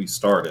since we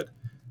started.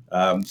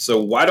 So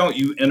why don't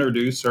you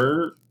introduce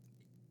her?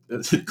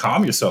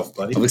 Calm yourself,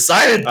 buddy. I'm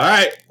excited. All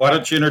right. Why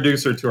don't you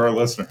introduce her to our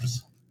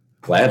listeners?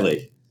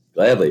 Gladly.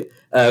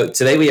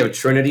 Today we have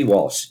Trinity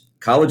Walsh,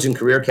 college and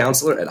career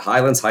counselor at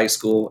Highlands High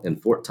School in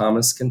Fort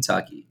Thomas,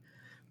 Kentucky.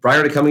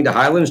 Prior to coming to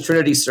Highlands,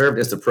 Trinity served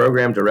as the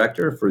program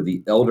director for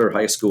the Elder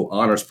High School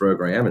Honors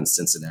Program in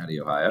Cincinnati,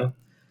 Ohio,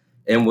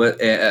 and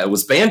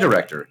was band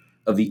director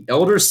of the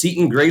Elder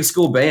Seton Grade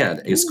School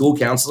Band, a school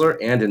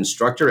counselor and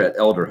instructor at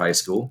Elder High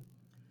School,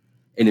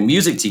 and a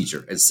music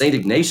teacher at St.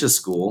 Ignatius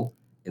School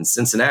in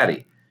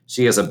Cincinnati.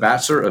 She has a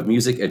Bachelor of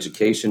Music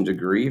Education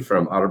degree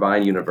from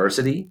Otterbein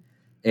University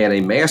and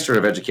a Master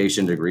of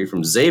Education degree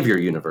from Xavier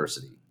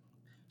University.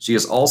 She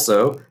is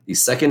also the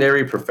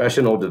Secondary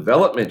Professional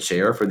Development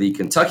Chair for the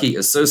Kentucky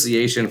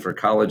Association for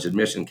College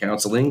Admission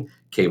Counseling,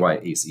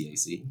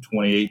 KYACAC.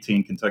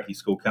 2018 Kentucky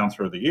School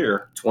Counselor of the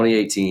Year.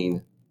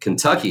 2018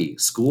 Kentucky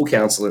School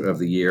Counselor of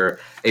the Year.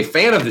 A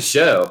fan of the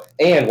show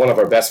and one of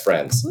our best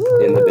friends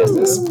in the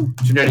business.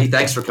 Trinity,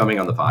 thanks for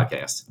coming on the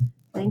podcast.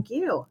 Thank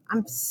you.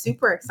 I'm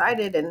super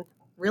excited and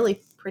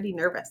really pretty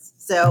nervous.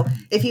 So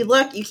if you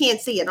look, you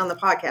can't see it on the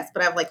podcast,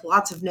 but I have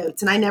lots of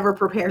notes and I never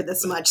prepare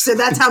this much. So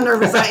that's how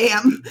nervous I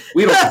am.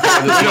 We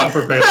don't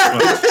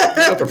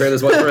prepare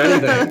this much for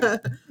anything.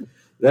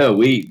 No,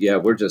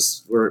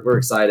 we're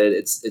excited.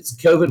 It's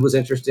COVID was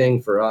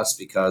interesting for us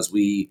because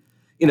we,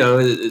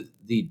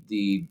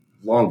 the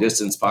long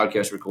distance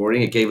podcast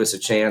recording, it gave us a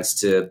chance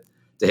to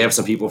have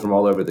some people from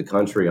all over the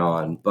country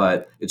on,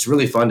 but it's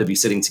really fun to be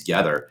sitting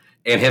together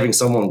and having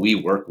someone we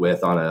work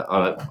with on a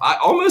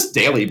almost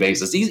daily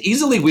basis,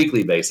 easily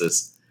weekly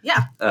basis.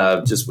 Yeah.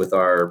 Just with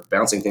our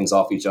bouncing things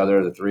off each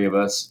other, the three of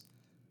us.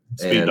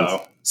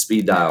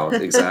 Speed dial.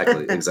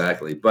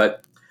 Exactly.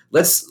 But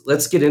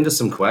let's get into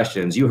some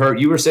questions. You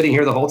were sitting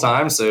here the whole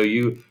time, so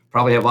you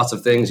probably have lots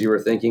of things you were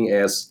thinking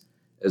as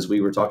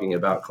we were talking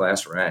about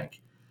class rank.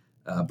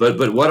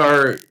 But what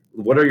are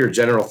your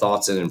general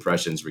thoughts and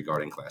impressions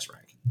regarding class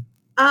rank?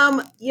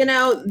 I'll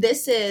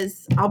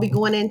be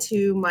going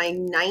into my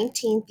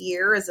 19th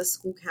year as a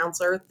school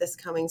counselor this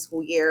coming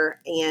school year.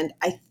 And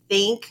I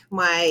think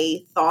my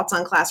thoughts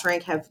on class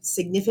rank have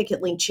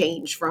significantly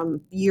changed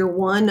from year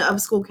one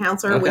of school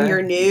counselor when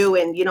you're new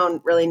and you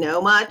don't really know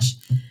much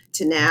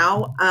to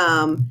now.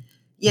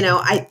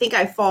 I think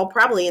I fall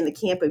probably in the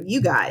camp of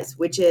you guys,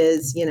 which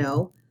is, I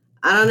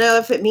don't know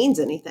if it means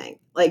anything.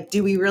 Like,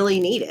 do we really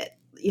need it?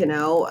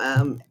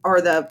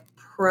 Are the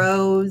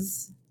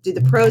pros, do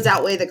the pros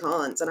outweigh the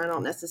cons? And I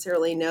don't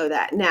necessarily know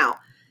that. Now,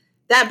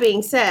 that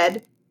being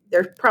said,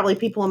 there's probably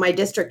people in my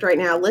district right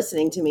now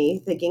listening to me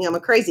thinking I'm a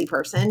crazy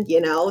person,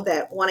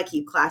 that want to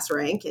keep class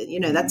rank.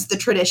 And, that's the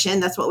tradition.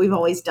 That's what we've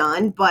always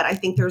done. But I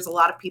think there's a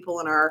lot of people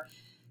in our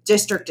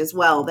district as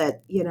well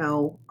that,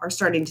 are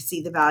starting to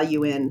see the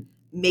value in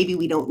maybe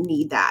we don't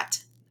need that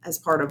as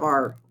part of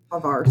our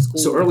school.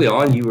 So early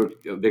on, you were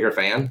a bigger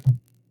fan?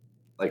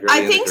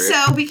 I think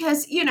so,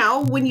 because,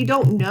 when you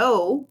don't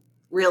know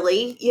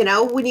really,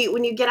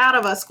 when you get out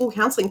of a school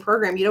counseling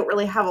program, you don't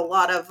really have a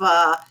lot of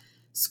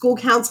school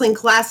counseling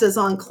classes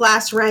on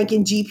class rank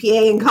and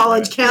GPA and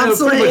college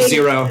counseling. Pretty much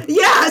zero.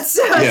 Yeah.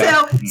 So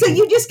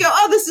you just go,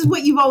 oh, this is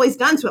what you've always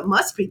done, so it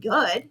must be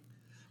good.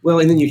 Well,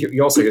 and then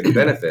you also get the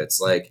benefits.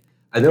 Like,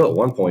 I know at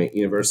one point,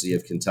 University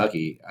of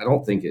Kentucky, I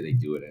don't think they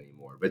do it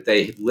anymore, but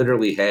they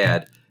literally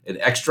had an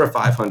extra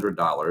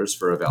 $500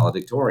 for a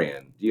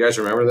valedictorian. Do you guys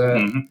remember that?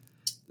 Mm-hmm.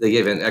 They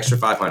gave an extra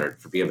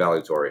 $500 for being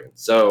valedictorian.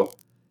 So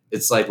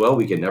it's like, well,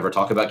 we can never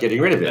talk about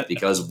getting rid of it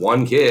because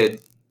one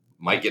kid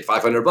might get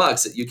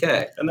 $500 at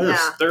UK. And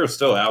there are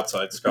still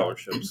outside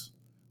scholarships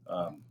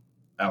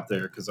out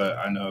there, because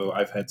I know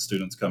I've had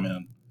students come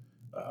in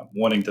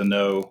wanting to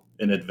know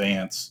in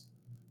advance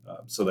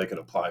so they could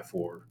apply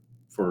for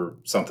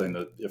something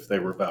that if they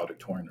were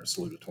valedictorian or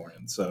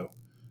salutatorian. So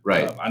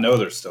right. I know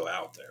they're still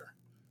out there.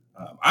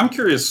 I'm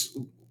curious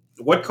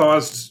what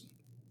caused,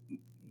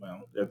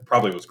 well, it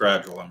probably was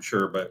gradual, I'm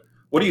sure, but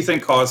what do you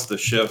think caused the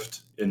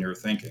shift in your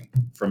thinking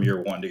from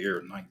year 1 to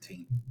year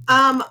 19?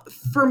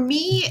 For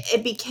me,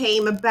 it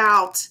became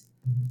about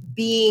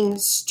being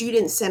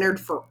student-centered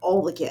for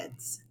all the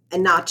kids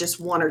and not just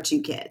one or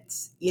two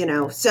kids,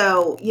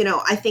 So,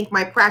 I think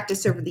my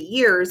practice over the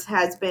years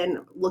has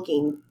been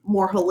looking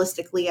more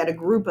holistically at a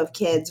group of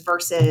kids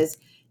versus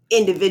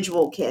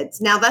individual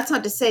kids. Now, that's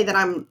not to say that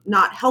I'm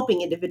not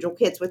helping individual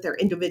kids with their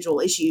individual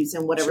issues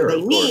and whatever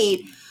they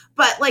need,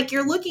 but like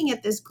you're looking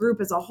at this group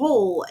as a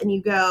whole and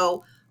you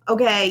go,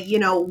 okay,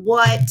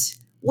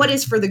 what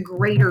is for the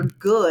greater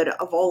good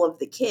of all of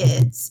the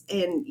kids?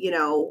 And,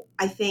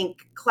 I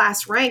think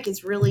class rank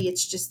is really,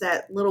 it's just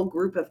that little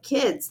group of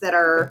kids that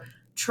are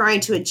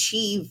trying to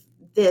achieve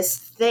this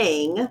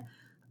thing.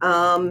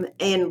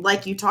 And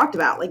like you talked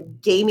about,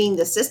 like gaming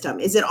the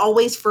system. Is it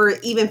always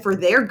even for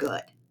their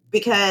good?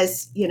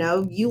 Because,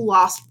 you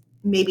lost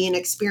maybe an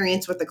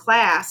experience with the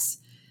class,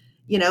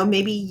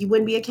 maybe you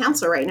wouldn't be a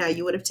counselor right now.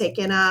 You would have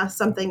taken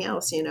something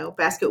else,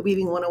 basket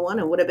weaving 101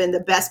 and would have been the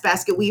best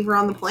basket weaver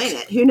on the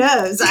planet. Who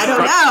knows? I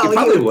don't know. You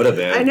probably would have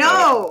been. I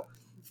know.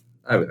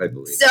 I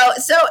believe.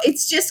 So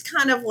it's just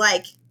kind of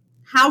like,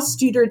 how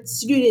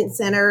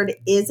student-centered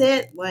is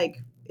it?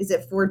 Like, is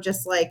it for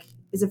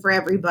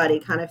everybody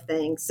kind of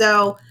thing?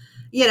 So,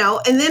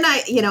 and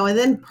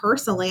then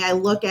personally, I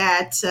look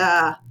at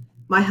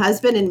my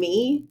husband and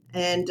me,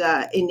 and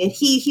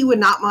he would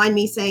not mind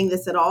me saying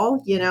this at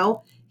all.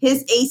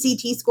 His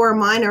ACT score and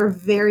mine are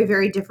very,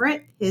 very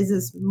different. His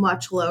is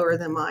much lower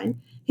than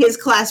mine. His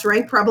class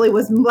rank probably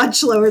was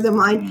much lower than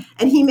mine,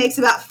 and he makes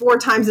about 4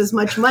 times as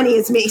much money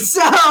as me.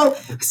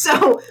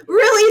 So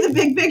really, the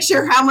big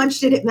picture, how much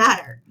did it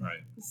matter?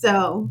 Right.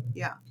 So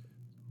yeah.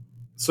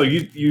 So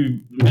you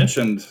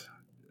mentioned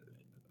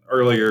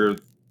earlier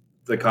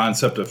the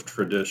concept of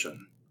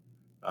tradition.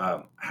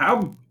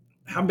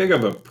 How big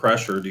of a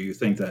pressure do you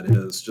think that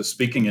is? Just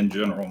speaking in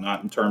general,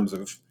 not in terms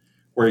of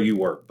where you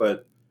work,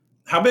 but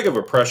how big of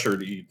a pressure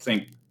do you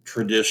think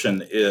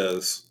tradition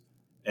is,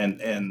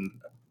 and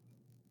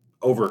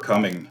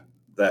overcoming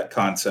that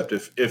concept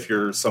if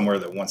you're somewhere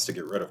that wants to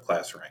get rid of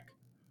class rank?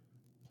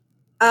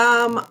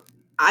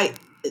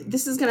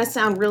 This is going to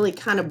sound really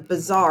kind of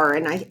bizarre,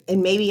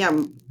 and maybe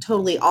I'm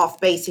totally off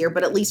base here,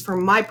 but at least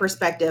from my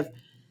perspective,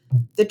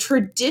 the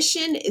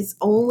tradition is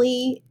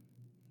only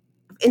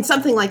in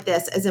something like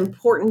this as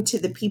important to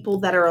the people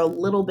that are a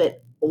little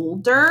bit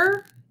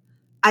older.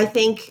 I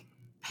think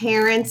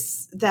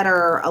parents that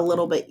are a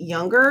little bit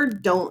younger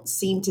don't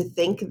seem to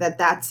think that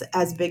that's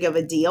as big of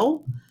a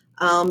deal,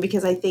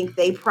 because I think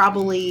they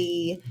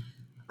probably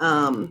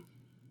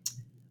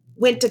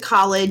went to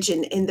college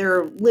and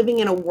they're living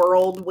in a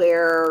world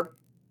where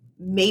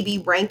maybe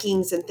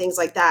rankings and things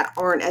like that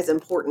aren't as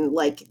important.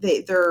 Like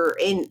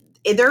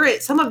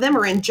some of them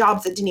are in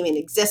jobs that didn't even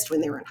exist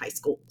when they were in high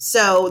school.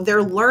 So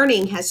their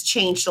learning has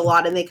changed a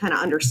lot and they kind of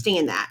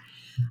understand that.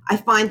 I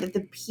find that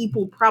the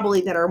people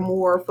probably that are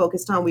more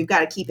focused on, we've got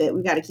to keep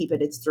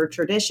it, it's their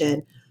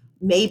tradition,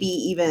 maybe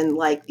even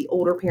like the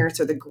older parents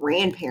or the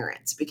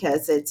grandparents,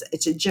 because it's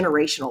a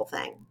generational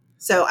thing.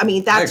 So, I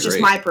mean, that's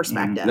just my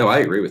perspective. No, I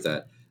agree with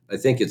that. I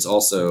think it's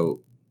also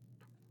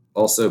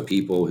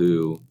people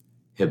who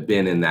have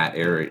been in that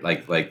area,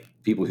 like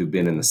people who've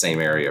been in the same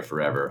area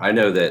forever. I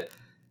know that,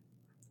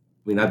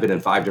 I've been in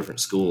 5 different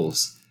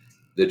schools.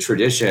 The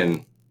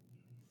tradition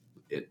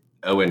at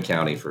Owen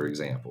County, for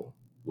example,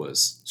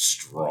 was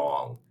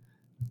strong.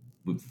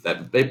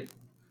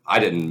 I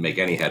didn't make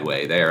any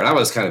headway there, and I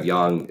was kind of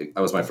young.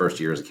 I was my first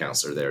year as a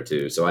counselor there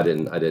too, so I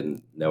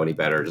didn't know any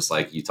better, just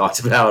like you talked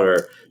about,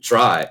 or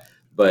try.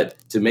 But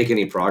to make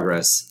any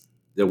progress,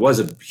 there was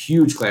a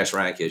huge class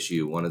rank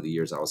issue one of the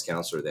years I was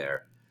counselor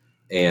there,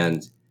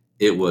 and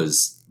it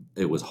was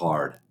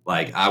hard.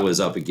 Like, I was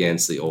up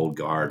against the old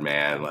guard,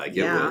 man. Like,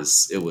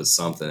 it was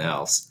something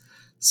else.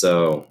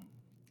 So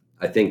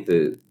I think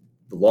the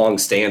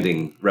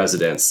long-standing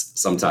residents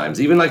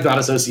sometimes, even like not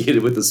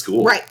associated with the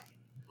school, Right.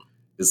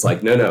 it's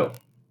like, no,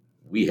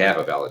 we have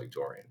a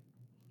valedictorian.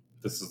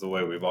 This is the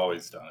way we've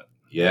always done it.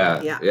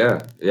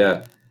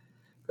 Yeah.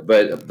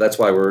 But that's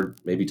why we're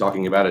maybe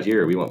talking about it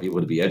here. We want people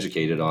to be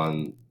educated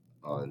on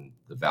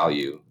the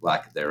value,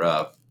 lack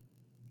thereof,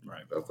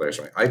 Right. of class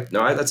rank.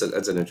 That's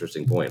an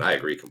interesting point. I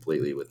agree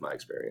completely with my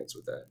experience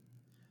with that.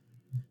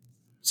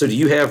 So do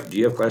you have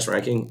class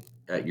ranking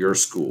at your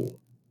school?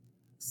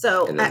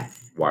 So And then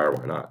why or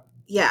why not?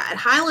 at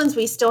Highlands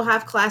we still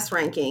have class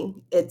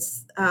ranking.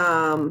 It's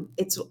an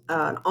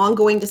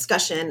ongoing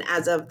discussion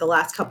as of the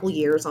last couple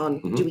years on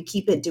do we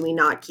keep it, do we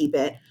not keep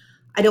it.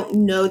 I don't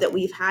know that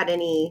we've had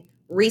any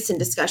recent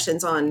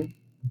discussions on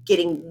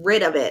getting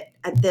rid of it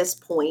at this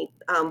point,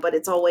 but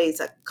it's always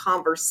a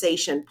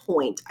conversation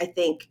point. I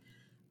think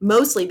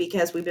mostly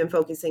because we've been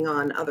focusing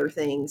on other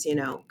things,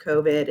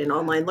 COVID and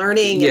online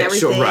learning and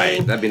everything. Sure,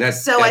 right. I mean,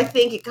 I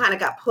think it kind of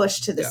got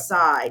pushed to the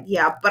side.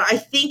 Yeah, but I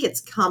think it's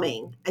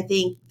coming. I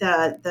think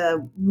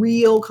the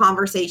real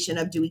conversation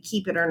of do we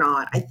keep it or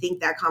not, I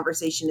think that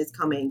conversation is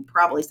coming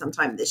probably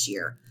sometime this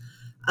year.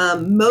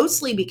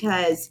 Mostly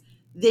because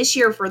this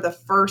year, for the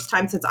first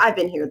time since I've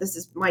been here, this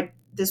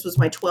was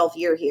my 12th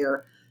year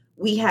here,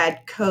 we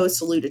had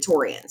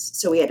co-salutatorians.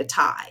 So we had a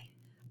tie.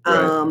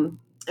 Right.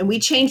 And we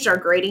changed our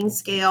grading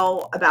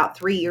scale about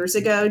 3 years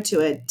ago to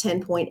a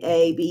 10-point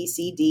A, B,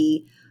 C,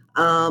 D.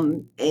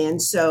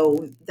 And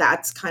so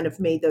that's kind of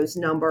made those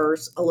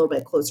numbers a little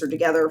bit closer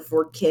together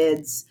for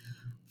kids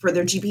for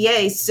their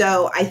GPA.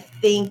 So I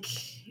think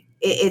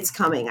it's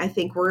coming. I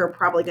think we're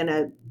probably going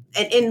to,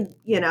 and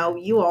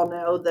you all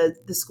know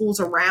the schools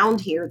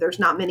around here, there's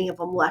not many of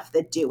them left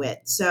that do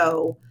it.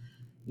 So,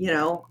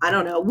 I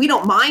don't know. We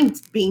don't mind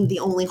being the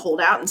only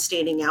holdout and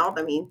standing out.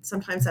 I mean,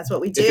 sometimes that's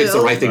what we do. If it's the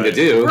right thing to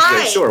do,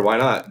 right. Then sure, why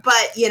not? But,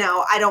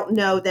 I don't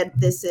know that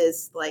this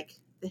is like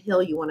the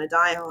hill you want to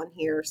die on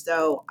here.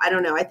 So I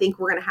don't know. I think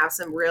we're going to have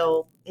some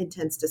real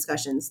intense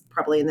discussions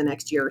probably in the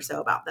next year or so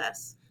about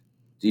this.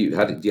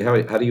 How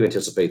do you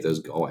anticipate those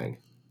going?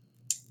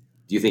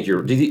 Do you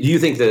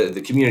think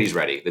the community's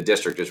ready, the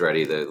district is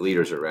ready, the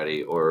leaders are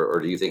ready, or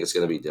do you think it's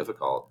going to be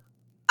difficult?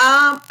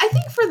 I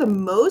think for the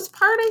most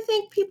part, I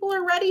think people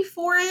are ready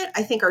for it.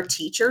 I think our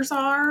teachers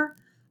are,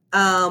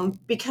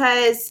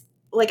 because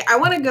I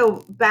want to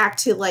go back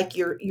to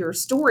your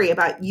story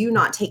about you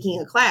not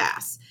taking a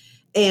class.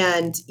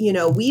 And,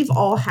 we've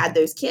all had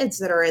those kids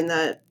that are in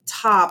the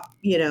top,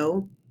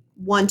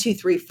 1, 2,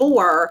 3,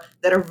 4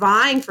 that are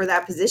vying for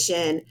that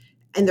position,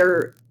 and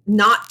they're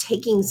not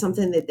taking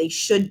something that they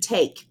should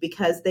take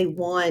because they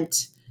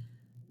want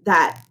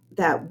that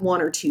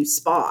 1 or 2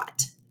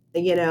 spot.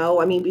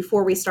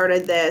 Before we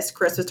started this,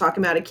 Chris was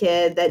talking about a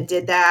kid that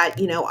did that.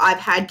 I've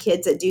had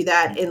kids that do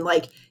that and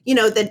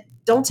that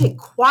don't take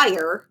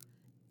choir.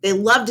 They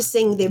love to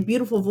sing, they have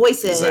beautiful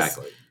voices.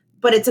 Exactly.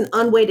 But it's an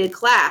unweighted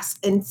class.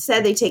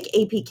 Instead, they take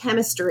AP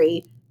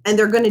chemistry and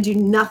they're going to do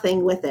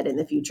nothing with it in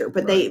the future.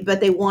 But right.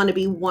 they want to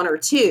be 1 or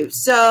 2.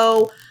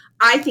 So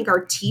I think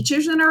our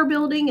teachers in our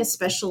building,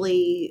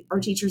 especially our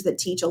teachers that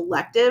teach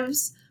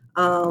electives,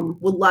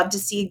 would love to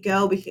see it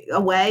go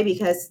away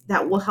because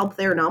that will help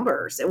their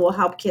numbers. It will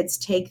help kids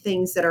take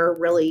things that are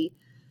really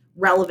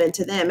relevant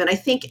to them. And I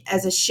think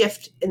as a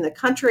shift in the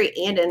country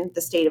and in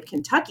the state of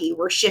Kentucky,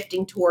 we're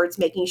shifting towards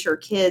making sure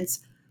kids'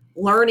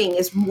 learning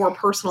is more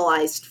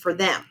personalized for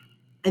them.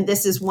 And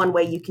this is one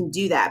way you can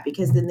do that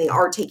because then they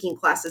are taking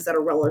classes that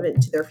are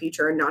relevant to their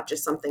future and not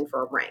just something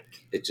for a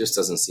rank. It just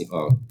doesn't seem,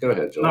 go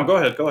ahead, Joel. No, go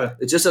ahead.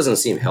 It just doesn't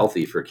seem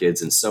healthy for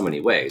kids in so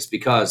many ways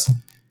because,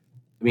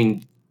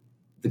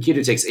 the kid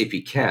who takes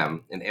AP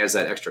Chem and adds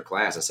that extra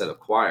class instead of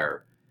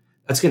choir,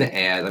 that's going to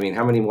add,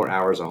 how many more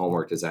hours of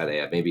homework does that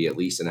add? Maybe at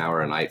least an hour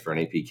a night for an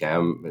AP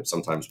Chem,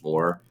 sometimes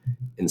more,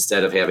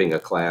 instead of having a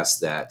class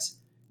that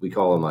we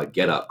call them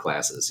get up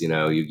classes.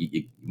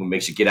 It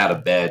makes you get out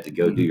of bed to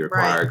go do your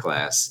choir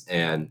class.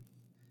 And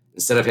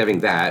instead of having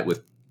that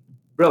with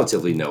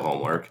relatively no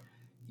homework,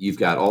 you've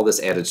got all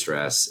this added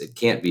stress. It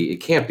can't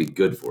be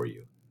good for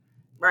you.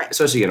 Right.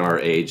 Especially in our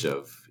age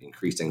of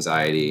increased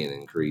anxiety and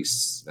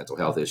increased mental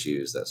health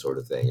issues, that sort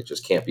of thing. It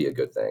just can't be a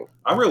good thing.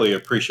 I really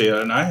appreciate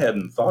it. And I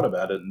hadn't thought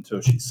about it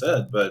until she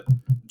said, but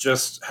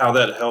just how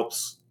that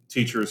helps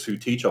teachers who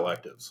teach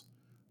electives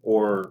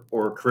or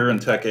career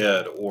and tech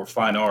ed or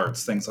fine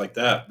arts, things like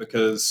that.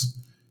 Because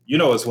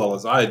as well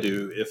as I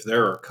do, if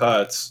there are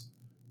cuts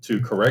to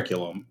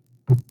curriculum,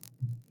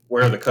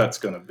 where are the cuts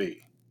going to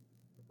be?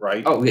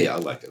 Right? Oh, yeah,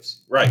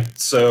 electives. Right.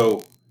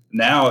 So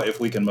now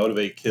if we can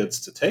motivate kids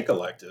to take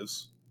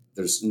electives,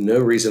 there's no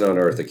reason on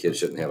earth a kid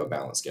shouldn't have a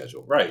balanced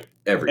schedule. Right.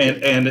 Every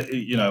day. And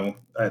you know,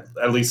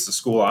 at least the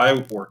school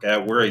I work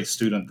at, we're a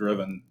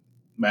student-driven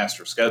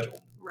master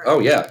schedule. Right. Oh,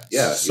 yeah.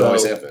 Yeah. So- you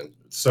always have been.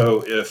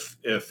 So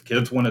if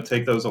kids want to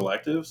take those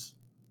electives,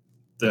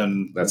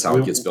 then That's how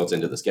it gets built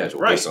into the schedule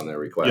Right. based on their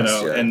request. You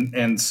know,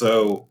 and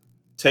so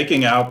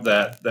taking out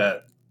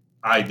that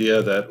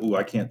idea that, oh,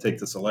 I can't take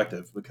this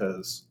elective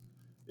because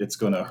it's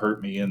going to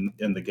hurt me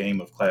in the game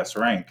of class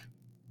rank.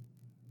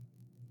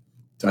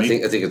 I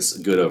think it's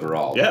good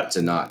overall Yeah.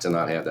 to not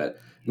have that.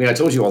 I mean, I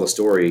told you all the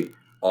story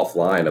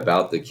offline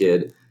about the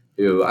kid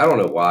who, I don't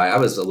know why, I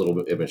was a little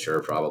bit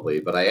immature probably,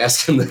 but I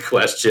asked him the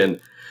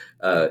question.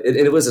 And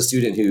it was a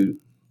student who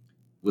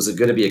was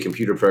going to be a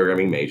computer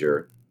programming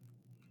major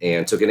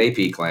and took an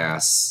AP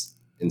class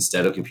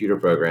instead of computer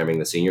programming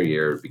the senior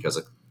year because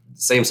of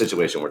the same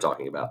situation we're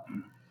talking about.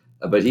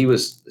 But he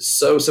was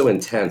so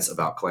intense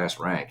about class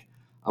rank.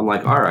 I'm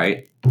like, all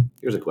right,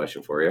 here's a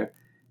question for you.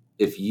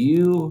 If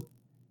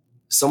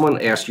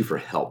someone asked you for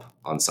help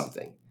on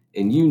something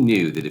and you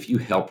knew that if you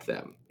helped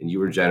them and you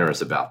were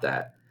generous about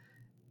that,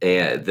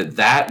 and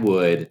that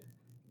would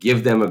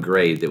give them a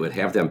grade that would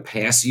have them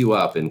pass you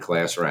up in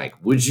class rank,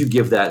 would you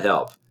give that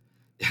help?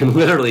 And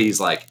literally he's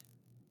like,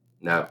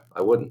 no,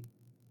 I wouldn't.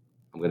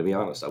 I'm going to be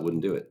honest. I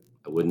wouldn't do it.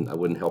 I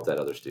wouldn't help that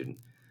other student,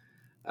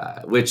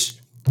 which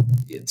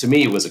to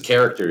me was a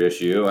character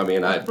issue. I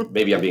mean,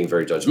 maybe I'm being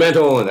very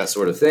judgmental and that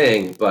sort of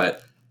thing,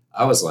 but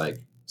I was like,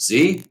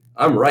 see,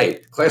 I'm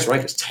right. Class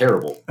rank is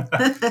terrible.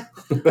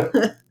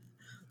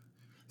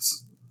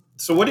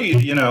 So what do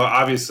you know,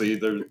 obviously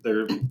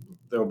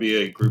there'll be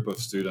a group of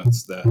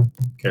students that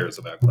cares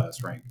about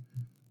class rank.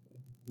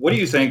 What do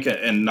you think,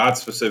 and not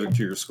specific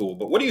to your school,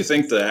 but what do you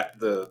think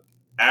the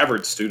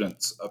average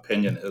student's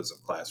opinion is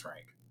of class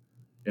rank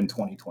in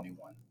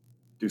 2021?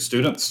 Do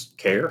students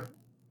care?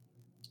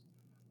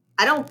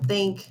 I don't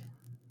think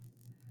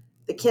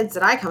the kids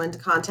that I come into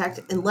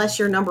contact, unless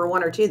you're number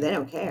 1 or 2, they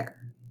don't care.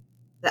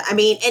 I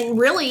mean, and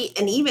really,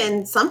 and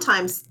even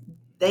sometimes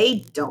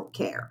they don't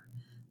care.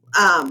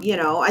 You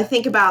know, I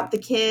think about the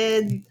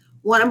kid,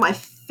 one of my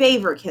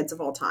favorite kids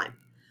of all time,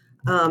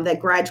 that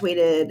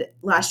graduated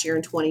last year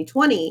in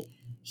 2020.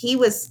 He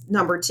was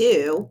number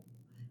 2.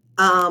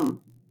 And,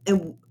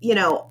 you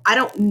know, I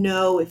don't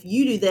know if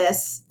you do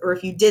this or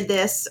if you did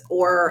this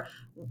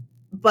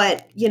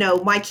but, you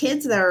know, my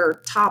kids that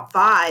are top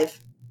 5,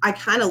 I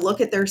kind of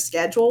look at their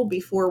schedule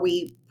before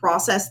we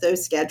process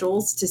those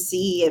schedules to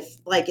see if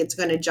like it's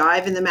going to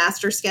jive in the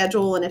master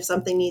schedule and if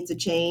something needs to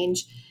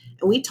change.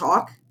 And we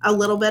talk a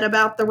little bit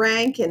about the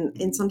rank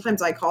and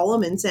sometimes I call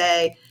them and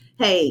say,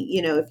 hey,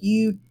 you know, if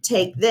you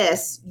take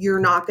this, you're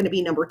not going to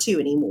be number 2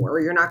 anymore,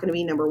 or you're not going to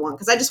be number 1.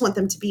 Cause I just want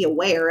them to be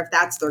aware if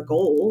that's their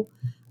goal.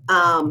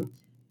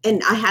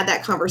 And I had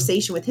that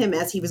conversation with him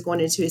as he was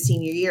going into his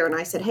senior year. And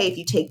I said, hey, if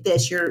you take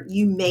this,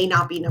 you may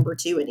not be number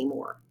 2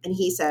 anymore. And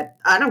he said,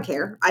 I don't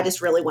care. I just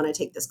really want to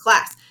take this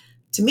class.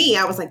 To me,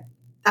 I was like,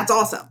 that's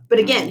awesome. But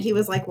again, he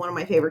was like one of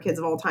my favorite kids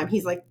of all time.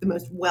 He's like the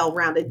most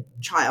well-rounded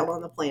child on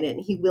the planet,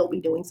 and he will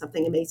be doing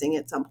something amazing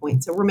at some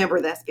point. So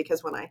remember this,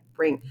 because when I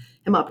bring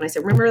him up and I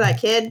say, remember that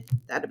kid,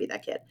 that'd be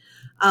that kid.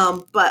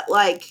 But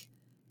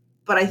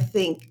I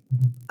think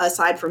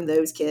aside from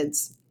those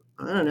kids,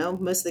 I don't know,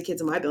 most of the kids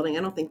in my building,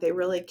 I don't think they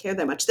really care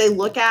that much. They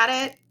look at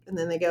it and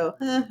then they go,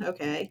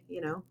 okay.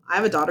 You know, I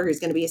have a daughter who's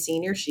going to be a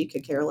senior. She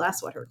could care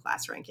less what her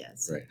class rank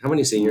is. Right. How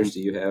many seniors do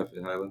you have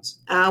in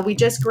Highlands? We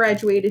just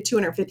graduated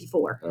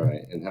 254. All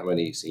right. And how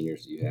many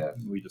seniors do you have?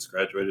 We just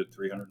graduated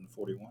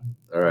 341.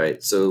 All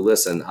right. So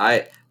listen,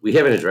 we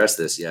haven't addressed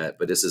this yet,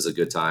 but this is a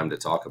good time to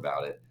talk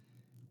about it.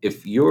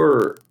 If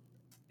you're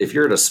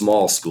at a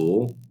small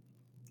school,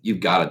 you've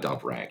got to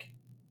dump rank.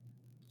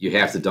 You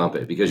have to dump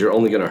it because you're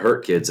only going to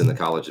hurt kids in the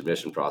college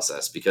admission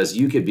process, because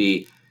you could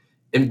be,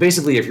 and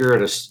basically if you're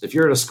at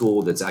a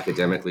school that's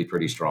academically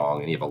pretty strong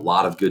and you have a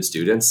lot of good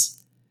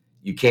students,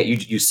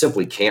 you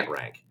simply can't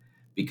rank,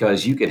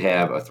 because you could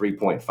have a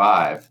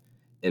 3.5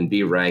 and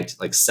be ranked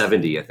like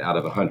 70th out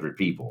of 100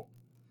 people.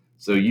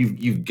 So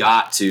you've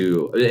got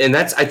to, and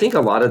that's, I think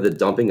a lot of the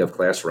dumping of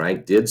class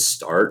rank did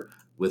start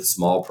with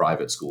small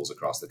private schools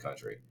across the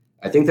country.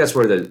 I think that's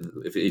where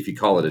if you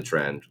call it a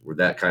trend, where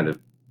that kind of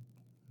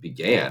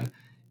began.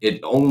 It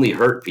only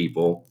hurt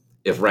people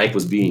if rank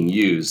was being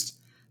used.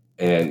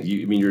 And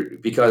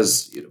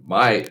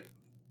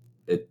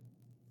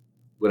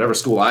whatever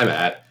school I'm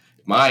at,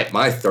 my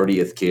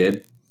 30th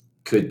kid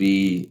could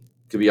be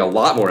a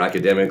lot more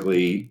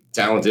academically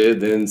talented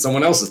than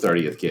someone else's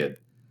 30th kid.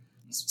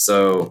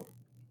 So,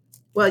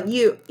 well,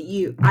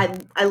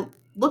 I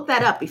looked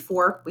that up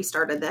before we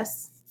started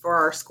this for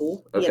our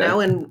school, okay. You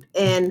know,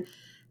 and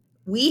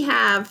we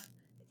have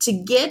to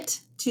get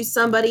to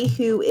somebody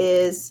who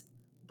is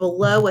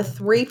below a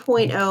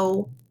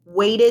 3.0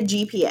 weighted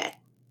GPA.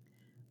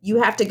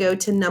 You have to go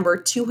to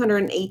number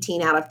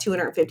 218 out of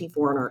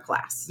 254 in our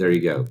class. There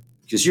you go.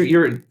 Because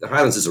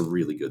Highlands is a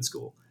really good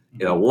school.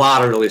 You know, a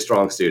lot of really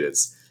strong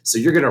students. So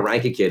you're going to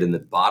rank a kid in the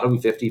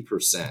bottom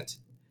 50%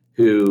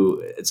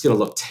 who it's going to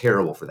look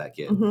terrible for that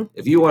kid. Mhm.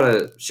 If you want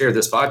to share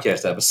this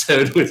podcast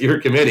episode with your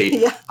committee,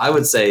 Yeah. I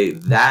would say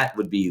that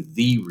would be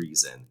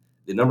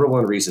the number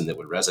one reason that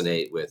would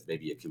resonate with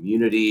maybe a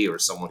community or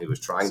someone who is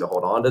trying to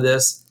hold on to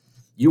this.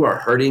 You are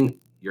hurting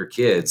your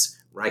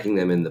kids, ranking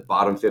them in the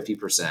bottom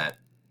 50%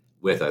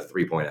 with a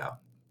 3.0.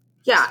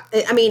 Yeah.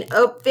 I mean,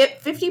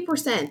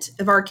 50%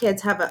 of our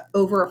kids have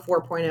over a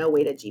 4.0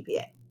 weighted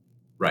GPA.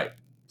 Right.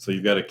 So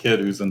you've got a kid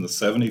who's in the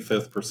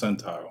 75th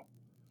percentile.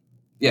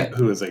 Yeah.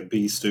 Who is a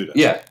B student.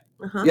 Yeah.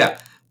 Uh-huh. Yeah.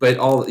 But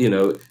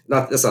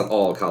that's not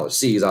all college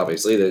C's,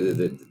 obviously.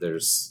 They're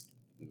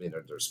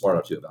smart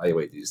enough to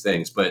evaluate these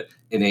things. But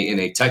in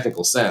a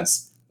technical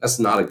sense, that's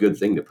not a good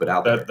thing to put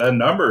out there. That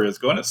number is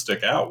going to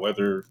stick out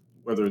whether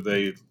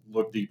they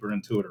look deeper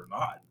into it or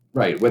not.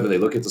 Right. Whether they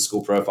look at the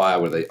school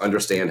profile, whether they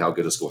understand how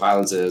good a School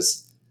Highlands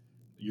is,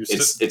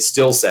 it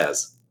still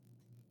says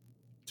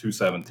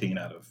 217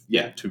 out of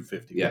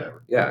 250, yeah,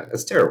 whatever. Yeah,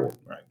 that's terrible.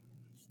 Right.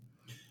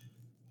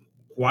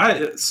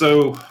 Why?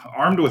 So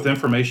armed with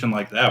information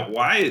like that,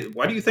 why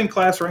do you think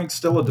class rank's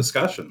still a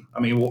discussion? I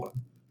mean,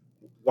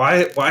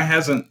 why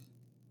hasn't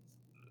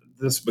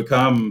this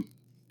become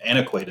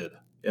antiquated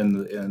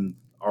in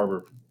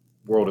our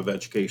world of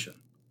education?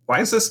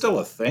 Why is this still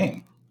a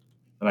thing?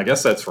 And I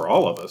guess that's for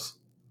all of us.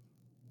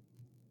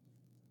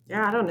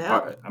 Yeah, I don't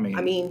know. I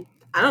mean,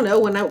 I don't know.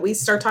 When we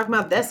start talking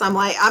about this, I'm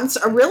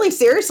really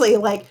seriously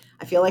like,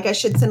 I feel like I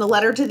should send a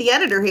letter to the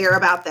editor here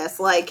about this.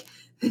 Like,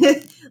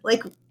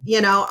 like,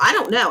 I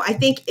don't know. I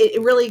think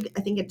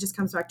it just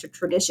comes back to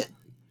tradition.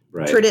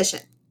 Right.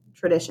 Tradition.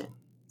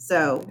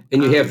 So,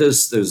 and you have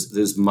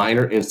those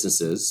minor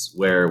instances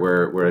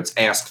where it's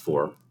asked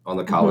for on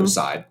the college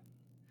side.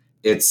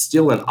 It's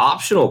still an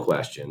optional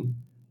question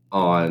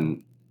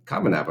on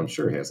Common App. I'm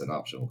sure it has an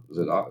optional.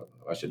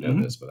 I should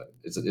know this, but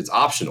it's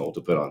optional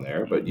to put on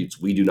there. But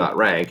we do not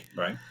rank.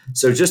 Right.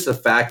 So just the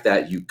fact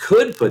that you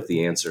could put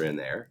the answer in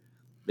there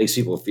makes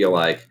people feel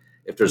like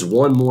if there's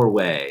one more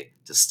way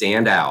to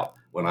stand out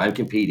when I'm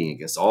competing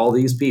against all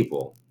these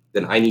people,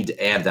 then I need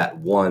to add that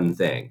one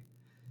thing.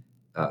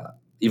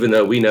 Even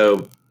though we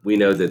know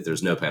that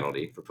there's no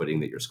penalty for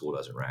putting that your school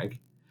doesn't rank.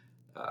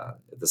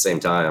 At the same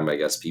time, I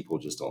guess people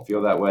just don't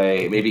feel that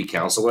way. Maybe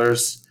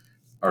counselors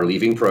are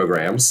leaving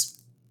programs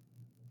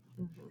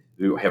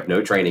who have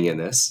no training in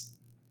this,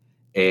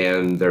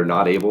 and they're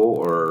not able,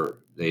 or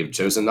they've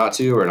chosen not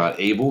to, or not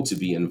able to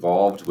be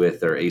involved with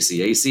their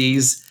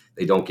ACACs.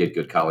 They don't get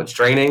good college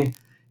training,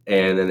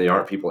 and then there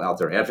aren't people out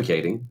there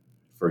advocating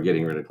for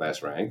getting rid of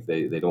class rank.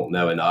 They don't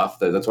know enough.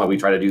 That's why we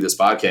try to do this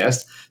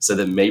podcast, so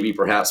that maybe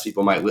perhaps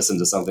people might listen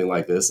to something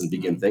like this and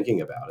begin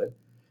thinking about it.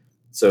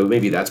 So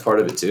maybe that's part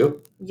of it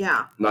too.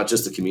 Yeah. Not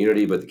just the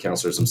community, but the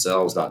counselors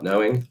themselves not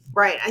knowing.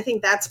 Right. I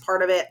think that's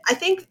part of it. I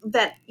think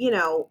that,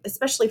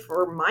 especially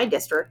for my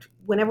district,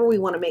 whenever we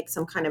want to make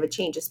some kind of a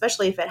change,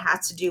 especially if it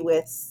has to do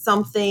with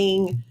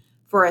something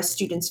for a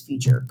student's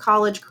future,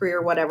 college,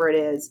 career, whatever it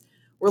is,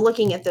 we're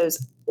looking at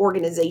those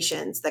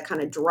organizations that kind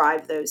of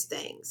drive those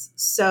things.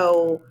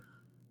 So,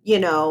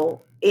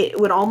 it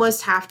would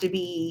almost have to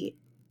be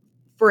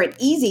for an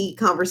easy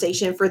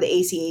conversation for the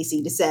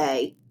ACAC to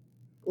say,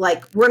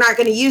 like, we're not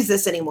going to use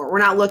this anymore. We're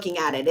not looking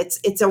at it.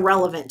 It's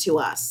irrelevant to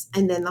us.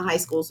 And then the high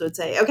schools would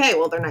say, okay,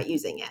 well, they're not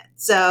using it.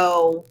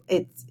 So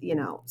it's,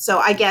 so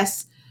I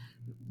guess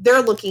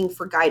they're looking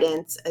for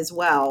guidance as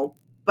well.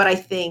 But I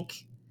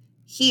think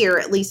here,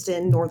 at least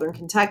in Northern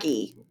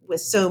Kentucky,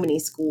 with so many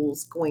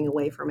schools going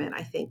away from it,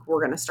 I think we're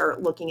going to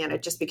start looking at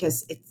it just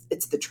because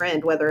it's the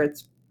trend, whether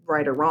it's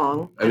right or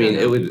wrong. I mean,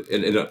 it would,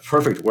 in a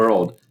perfect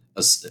world,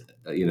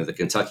 the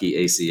Kentucky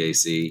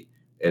ACAC,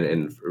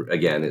 and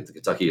again, the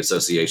Kentucky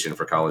Association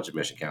for College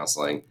Admission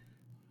Counseling,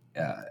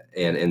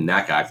 and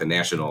NACOC, the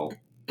National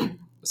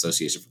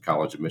Association for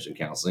College Admission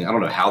Counseling. I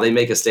don't know how they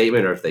make a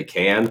statement or if they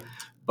can,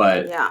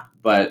 but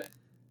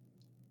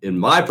in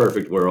my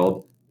perfect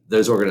world,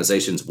 those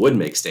organizations would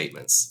make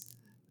statements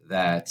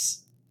that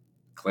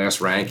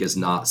class rank is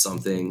not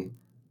something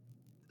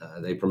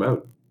they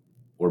promote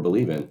or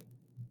believe in.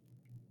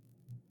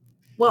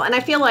 Well, and I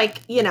feel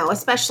like,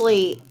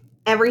 especially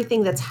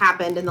everything that's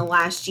happened in the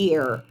last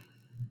year,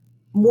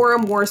 more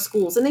and more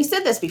schools, and they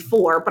said this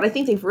before, but I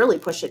think they've really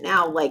pushed it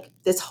now, like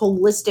this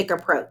holistic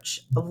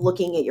approach of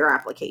looking at your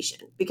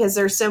application, because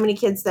there's so many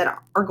kids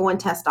that are going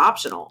test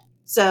optional.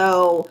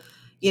 So,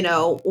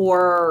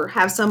 or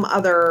have some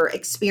other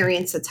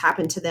experience that's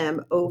happened to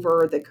them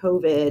over the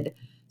COVID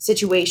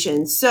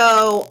situation.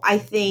 So I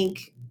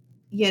think,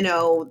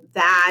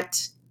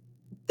 that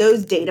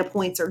those data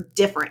points are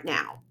different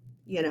now,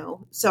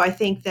 so I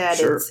think that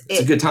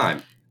it's a good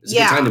time. It's a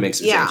good time to make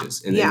some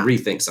changes and then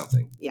rethink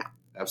something. Yeah.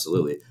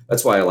 Absolutely.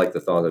 That's why I like the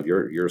thought of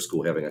your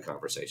school having a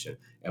conversation.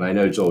 And I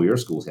know, Joel, your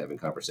school's having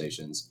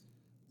conversations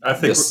I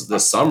think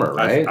this summer,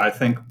 right? I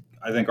think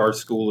our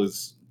school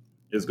is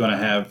going to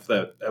have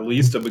that, at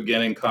least a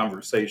beginning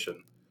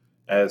conversation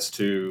as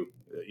to,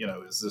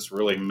 is this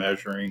really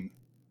measuring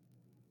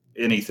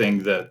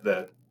anything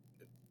that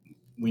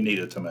we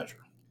needed to measure?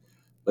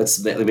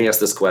 Let me ask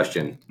this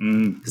question,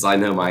 because I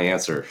know my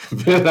answer.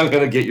 I'm going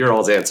to get your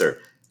all's answer.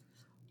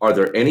 Are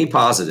there any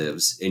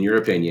positives, in your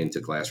opinion,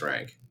 to class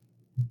rank?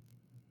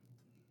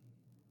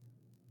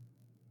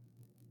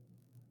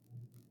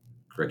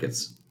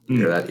 Crickets.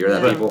 Hear that,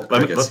 people?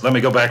 Let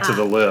me go back to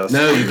the list.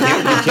 No, you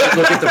can't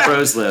look at the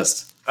pros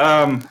list.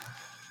 No.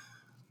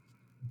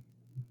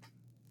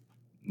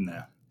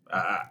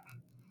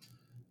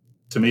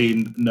 To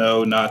me,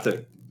 no, not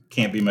that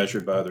can't be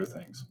measured by other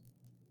things.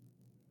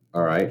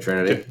 All right,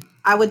 Trinity.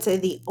 I would say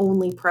the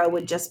only pro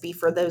would just be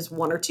for those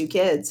 1 or 2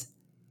 kids.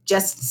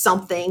 Just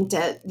something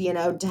to,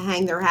 to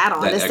hang their hat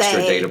on. That to extra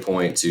say, data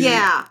point to...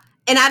 Yeah.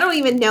 And I don't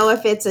even know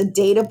if it's a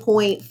data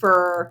point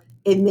for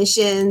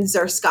admissions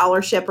or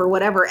scholarship or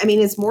whatever. I mean,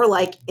 it's more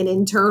like an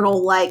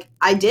internal, like,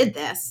 I did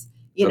this,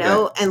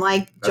 know, and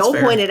like That's Joel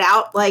fair. pointed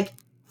out, like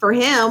for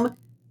him,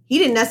 he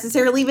didn't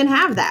necessarily even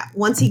have that.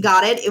 Once he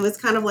got it, it was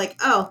kind of like,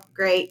 oh,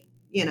 great,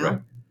 Right.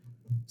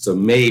 So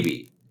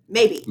maybe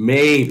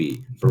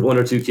for 1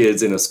 or 2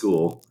 kids in a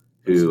school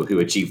who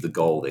achieve the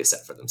goal they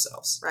set for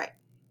themselves. Right.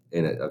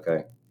 In it.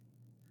 Okay.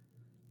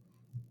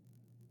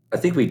 I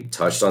think we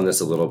touched on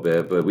this a little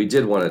bit, but we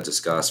did want to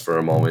discuss for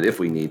a moment, if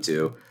we need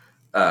to,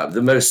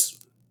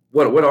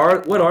 what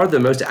are the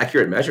most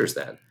accurate measures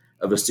then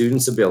of a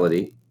student's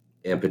ability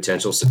and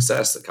potential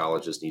success that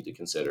colleges need to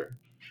consider?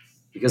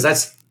 Because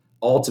that's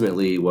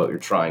ultimately what we're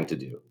trying to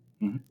do.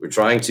 Mm-hmm. We're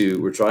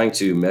trying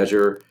to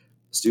measure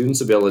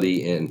students'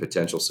 ability and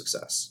potential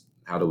success.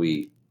 How do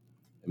we?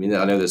 I mean,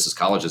 I know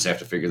colleges have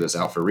to figure this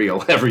out for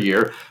real every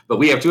year, but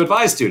we have to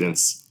advise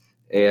students,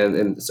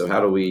 and so how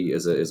do we,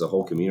 as a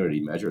whole community,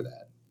 measure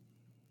that?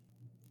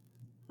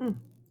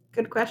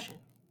 Good question.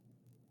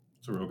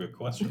 It's a real good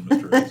question,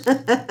 Mr.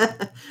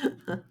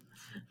 Reese.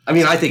 I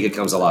mean, I think it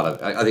comes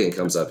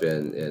up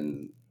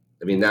in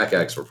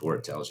NACAC's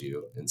report tells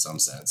you in some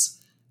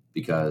sense,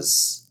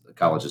 because the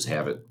colleges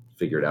have it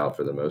figured out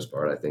for the most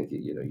part. I think,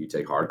 you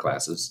take hard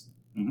classes,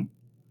 mm-hmm.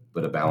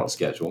 but a balanced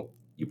schedule.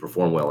 You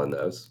perform well in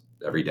those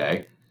every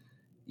day.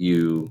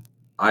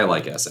 I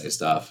like essay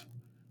stuff.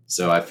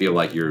 So I feel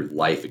like your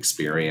life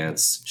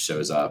experience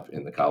shows up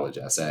in the college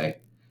essay.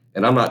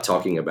 And I'm not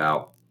talking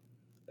about,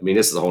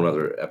 this is a whole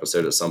other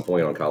episode at some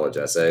point on college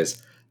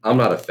essays. I'm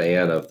not a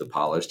fan of the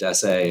polished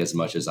essay as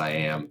much as I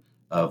am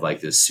of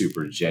like this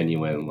super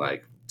genuine,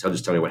 like,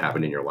 just tell me what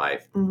happened in your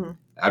life. Mm-hmm.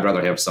 I'd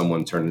rather have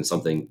someone turn in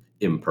something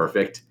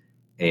imperfect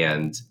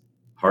and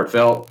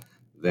heartfelt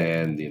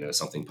than,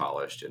 something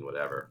polished and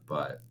whatever.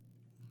 But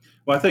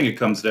I think it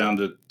comes down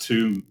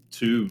to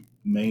two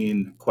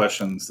main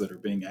questions that are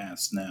being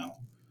asked now.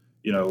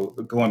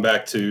 Going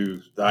back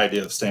to the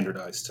idea of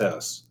standardized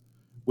tests,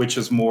 which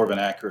is more of an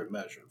accurate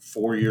measure,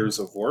 4 years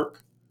of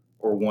work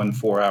or 1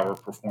 4-hour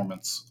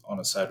performance on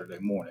a Saturday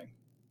morning?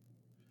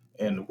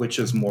 And which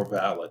is more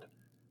valid?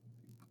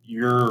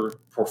 Your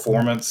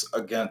performance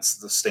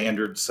against the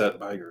standards set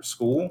by your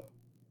school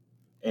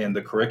and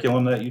the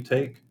curriculum that you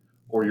take,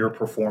 or your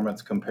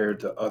performance compared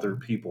to other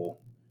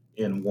people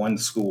in one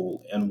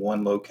school, in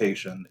one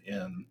location,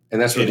 and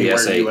that's where the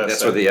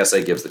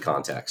essay gives the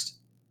context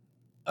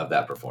of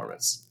that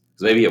performance.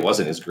 Because maybe it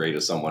wasn't as great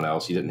as someone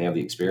else. You didn't have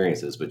the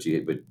experiences, but you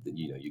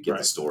get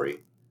the story.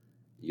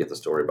 You get the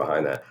story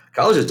behind that.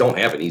 Colleges don't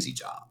have an easy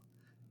job.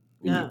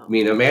 No.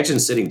 Imagine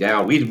sitting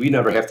down. We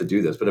never have to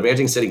do this, but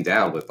imagine sitting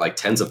down with like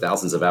tens of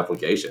thousands of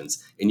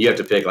applications, and you have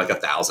to pick like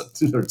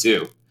 1,000 or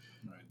 2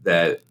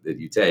 that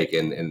you take,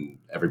 and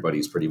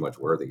everybody's pretty much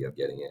worthy of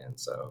getting in.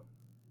 So.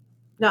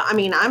 No,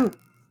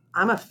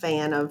 I'm a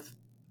fan of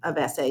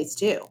essays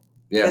too,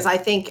 because I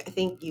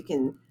think you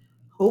can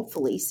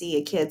hopefully see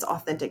a kid's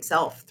authentic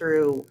self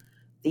through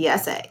the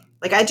essay.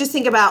 Like I just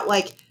think about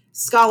like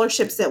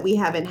scholarships that we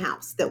have in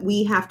house that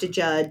we have to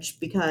judge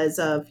because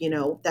of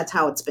that's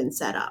how it's been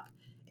set up.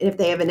 And if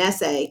they have an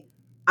essay,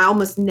 I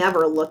almost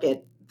never look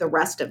at the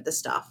rest of the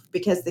stuff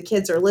because the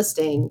kids are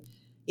listing,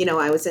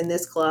 I was in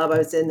this club, I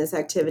was in this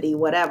activity,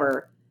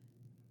 whatever.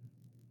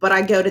 But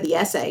I go to the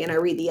essay and I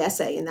read the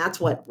essay, and that's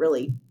what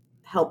really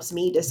helps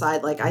me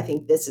decide, like, I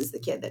think this is the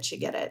kid that should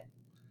get it.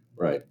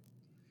 Right.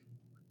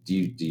 Do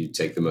you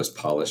take the most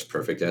polished,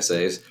 perfect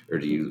essays, or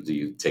do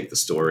you take the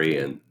story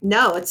and?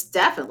 No, it's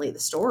definitely the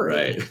story.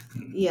 Right.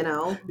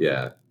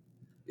 Yeah.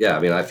 Yeah.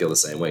 I feel the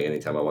same way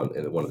anytime I'm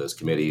in one of those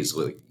committees,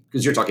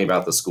 because you're talking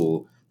about the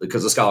school,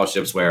 because the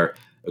scholarships where,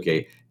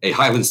 okay, a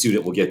Highland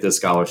student will get this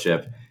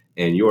scholarship,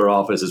 and your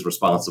office is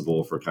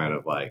responsible for kind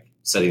of like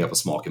setting up a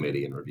small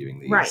committee and reviewing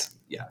these. Right.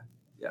 Yeah.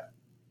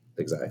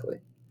 Exactly.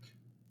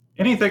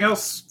 Anything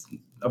else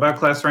about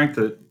class rank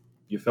that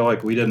you feel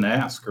like we didn't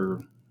ask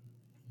or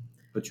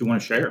that you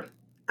want to share?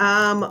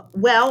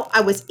 Well,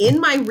 I was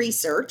in my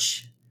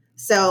research.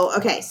 So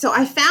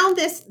I found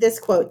this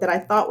quote that I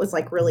thought was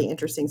like really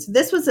interesting. So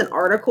this was an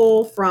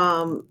article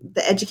from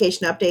the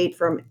Education Update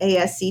from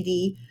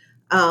ASCD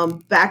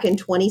back in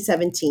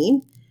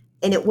 2017.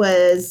 And it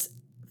was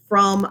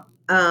from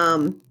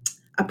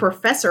a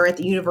professor at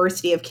the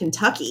University of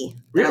Kentucky.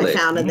 Really? I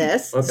found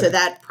this. Okay. So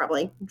that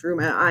probably drew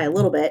my eye a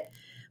little bit.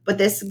 But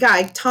this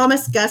guy,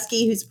 Thomas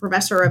Guskey, who's a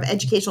professor of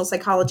educational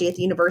psychology at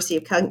the University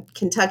of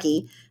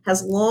Kentucky,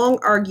 has long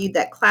argued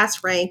that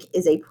class rank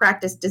is a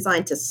practice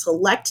designed to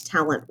select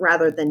talent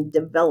rather than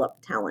develop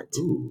talent.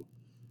 Ooh.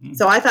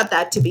 So I thought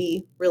that to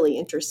be really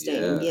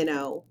interesting,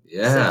 Yeah.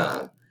 Yeah.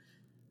 So,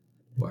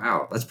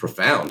 wow, that's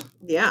profound.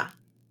 Yeah.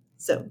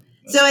 So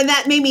and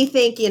that made me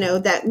think,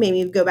 that made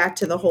me go back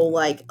to the whole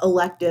like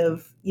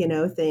elective,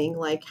 thing,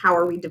 like how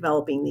are we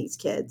developing these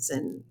kids,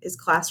 and is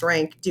class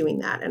rank doing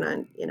that? And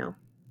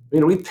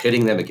are we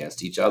pitting them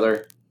against each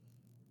other?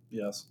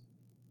 Yes.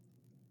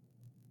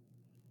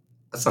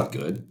 That's not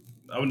good.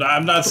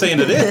 I'm not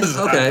saying it is.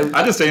 Okay.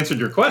 I just answered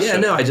your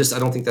question. Yeah, no, I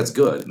don't think that's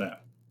good. No.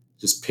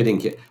 Just pitting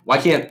kids.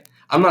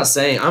 I'm not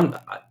saying,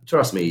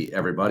 trust me,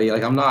 everybody.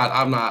 Like, I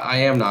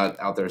am not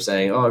out there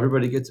saying, oh,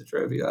 everybody gets a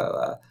trophy.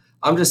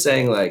 I'm just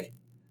saying, like,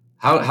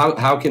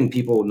 how can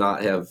people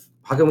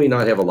how can we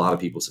not have a lot of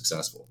people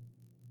successful?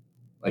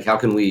 Like, why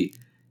does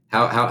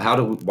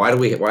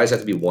it have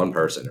to be one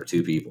person or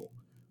two people?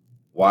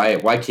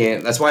 Why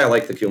can't, that's why I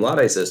like the cum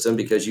laude system,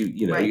 because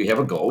Right. you have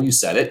a goal, you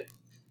set it,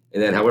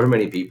 and then however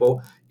many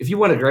people, if you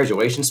want a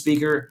graduation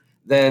speaker,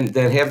 then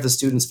have the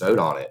students vote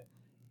on it,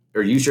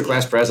 or use your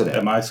class president.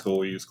 At my school,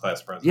 we use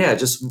class president. Yeah,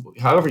 just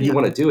however you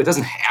want to do it. It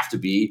doesn't have to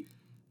be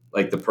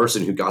like the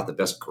person who got the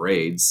best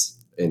grades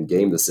and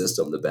gamed the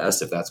system the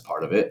best, if that's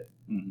part of it.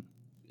 Mm-hmm.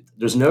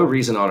 There's no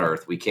reason on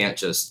earth we can't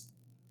just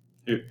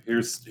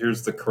here's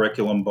the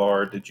curriculum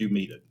bar. Did you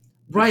meet it?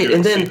 Right,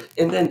 and then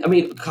I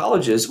mean,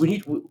 colleges.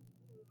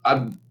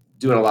 I'm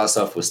doing a lot of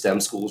stuff with STEM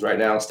schools right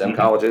now, STEM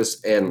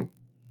colleges, and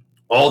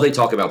all they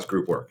talk about is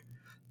group work,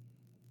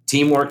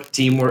 teamwork,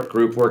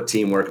 group work,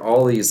 teamwork.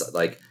 All these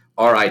like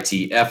RIT,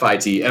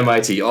 FIT,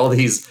 MIT, all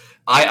these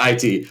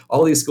IIT,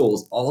 all these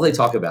schools. All they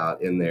talk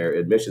about in their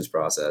admissions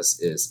process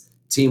is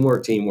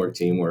teamwork,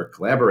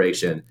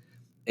 collaboration,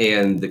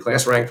 and the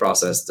class rank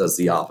process does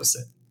the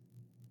opposite.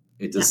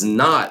 It does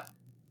not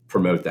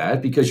promote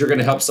that, because you're going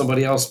to help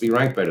somebody else be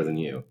ranked better than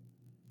you.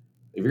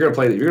 If you're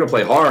going to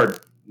play hard,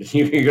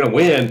 you're going to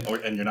win.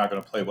 And you're not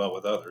going to play well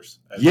with others.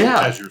 As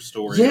your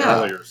story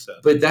earlier said.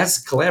 But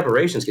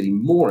collaboration is getting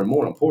more and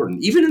more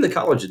important, even in the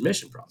college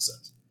admission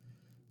process.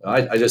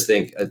 I just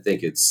think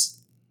it's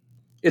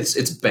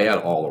bad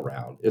all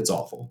around. It's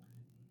awful.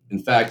 In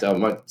fact, I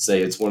might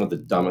say it's one of the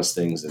dumbest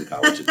things in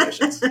college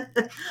admissions.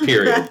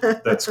 Period.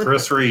 That's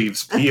Chris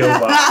Reeves, P.O.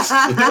 Box.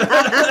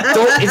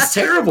 It's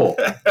terrible.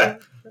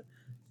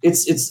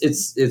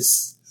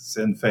 It's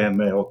send fan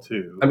mail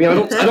too. I mean, I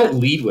don't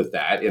lead with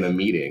that in a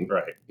meeting,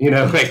 right?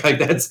 Like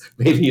that's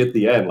maybe at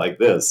the end, like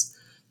this,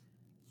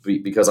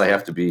 because I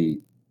have to be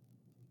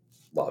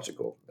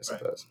logical, I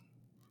suppose.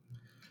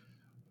 Right.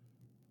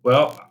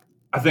 Well,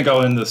 I think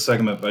I'll end this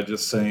segment by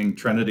just saying,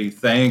 Trinity,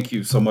 thank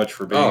you so much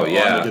for being on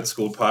the Get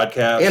Schooled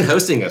podcast and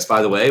hosting us.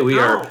 By the way,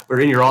 we're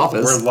in your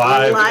office. We're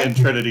live in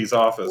Trinity's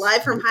office,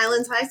 live from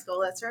Highlands High School.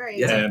 That's right.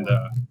 Yeah. And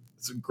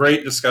it's a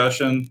great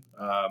discussion.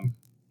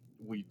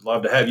 We'd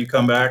love to have you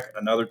come back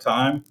another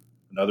time,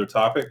 another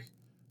topic.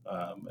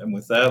 And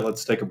with that,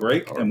 let's take a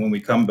break. Right. And when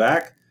we come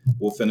back,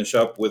 we'll finish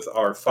up with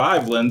our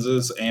 5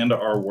 lenses and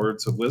our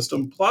words of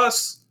wisdom,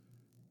 plus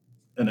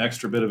an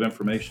extra bit of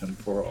information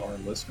for our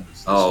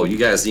listeners. Oh, you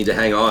guys need to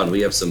hang on.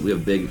 We have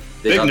big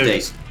updates.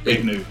 News.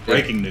 Big news.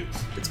 Breaking news.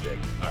 It's big.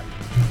 All right.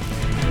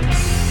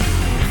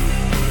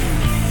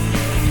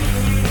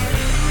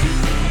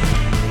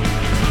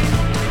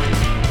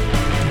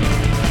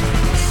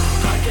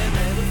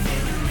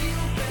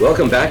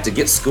 Welcome back to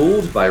Get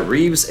Schooled by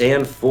Reeves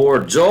and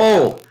Ford.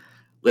 Joel,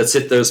 let's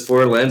hit those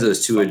 4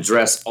 lenses to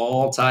address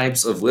all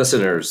types of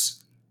listeners.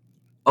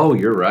 Oh,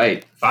 you're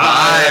right.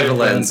 5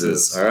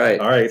 lenses. All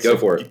right. Go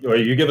for it.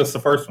 You give us the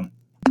first one.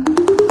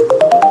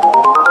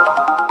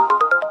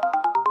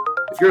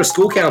 If you're a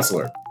school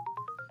counselor,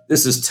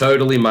 this is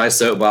totally my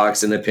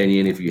soapbox and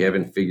opinion if you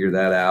haven't figured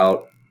that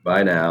out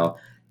by now.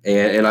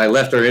 And I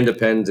left our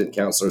independent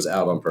counselors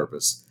out on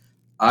purpose.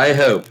 I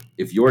hope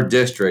if your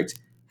district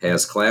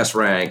has class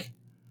rank,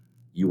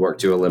 you work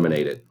to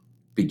eliminate it.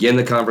 Begin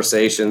the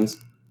conversations.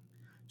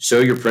 Show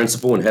your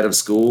principal and head of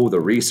school the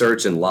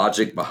research and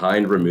logic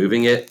behind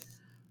removing it.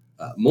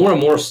 More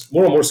and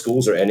more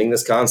schools are ending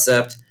this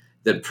concept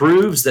that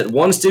proves that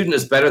one student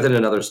is better than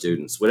another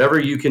student. Whatever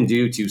you can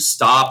do to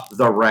stop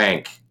the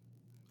rank.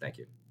 Thank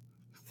you.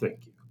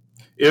 Thank you.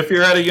 If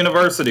you're at a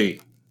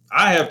university,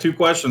 I have 2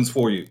 questions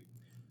for you.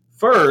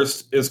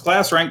 First, is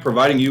class rank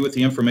providing you with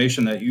the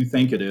information that you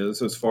think it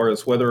is as far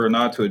as whether or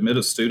not to admit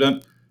a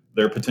student,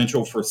 their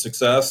potential for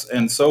success,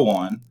 and so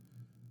on?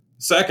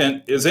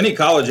 Second, is any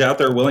college out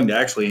there willing to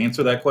actually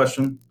answer that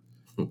question?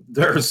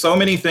 There are so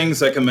many things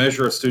that can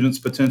measure a student's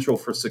potential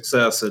for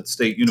success at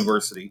State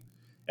University,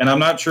 and I'm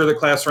not sure that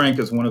class rank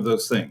is one of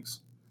those things.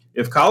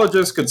 If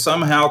colleges could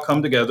somehow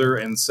come together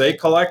and say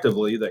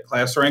collectively that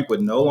class rank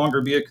would no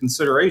longer be a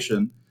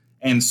consideration,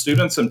 and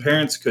students and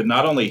parents could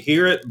not only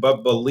hear it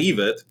but believe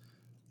it,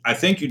 I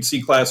think you'd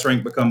see class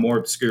rank become more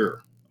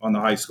obscure on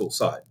the high school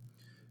side.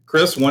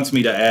 Chris wants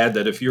me to add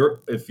that if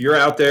you're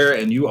out there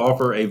and you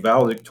offer a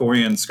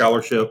valedictorian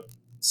scholarship,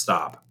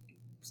 stop.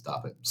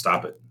 Stop it.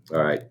 Stop it.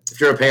 All right. If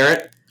you're a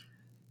parent,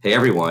 hey,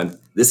 everyone,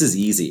 this is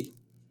easy.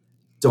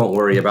 Don't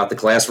worry about the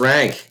class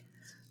rank.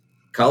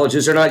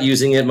 Colleges are not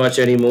using it much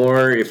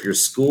anymore. If your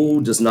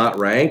school does not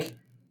rank,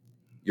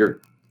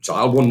 your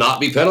child will not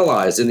be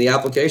penalized in the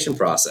application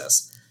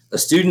process. A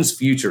student's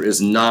future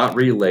is not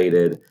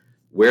related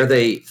where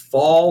they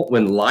fall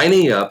when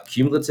lining up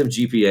cumulative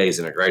GPAs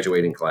in a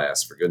graduating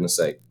class, for goodness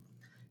sake.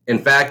 In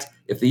fact,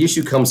 if the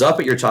issue comes up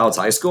at your child's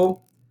high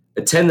school,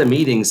 attend the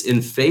meetings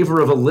in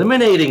favor of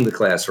eliminating the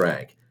class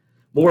rank.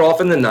 More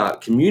often than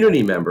not,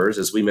 community members,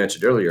 as we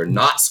mentioned earlier,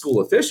 not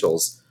school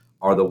officials,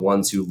 are the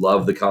ones who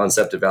love the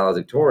concept of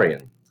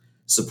valedictorian.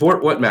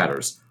 Support what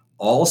matters,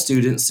 all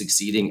students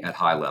succeeding at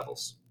high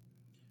levels.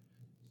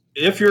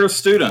 If you're a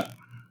student,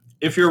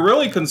 if you're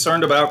really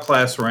concerned about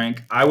class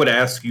rank, I would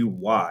ask you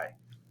why.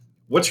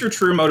 What's your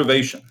true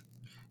motivation?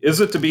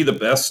 Is it to be the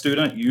best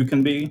student you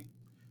can be?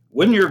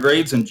 Wouldn't your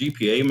grades and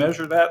GPA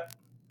measure that?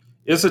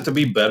 Is it to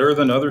be better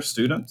than other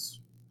students?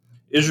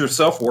 Is your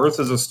self-worth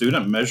as a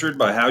student measured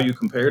by how you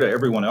compare to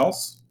everyone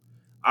else?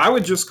 I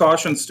would just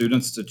caution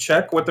students to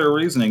check what their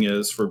reasoning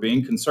is for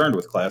being concerned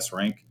with class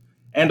rank,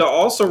 and to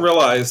also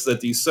realize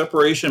that the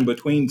separation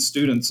between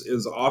students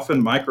is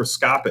often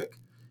microscopic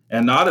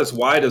and not as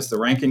wide as the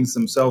rankings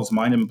themselves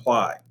might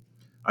imply.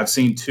 I've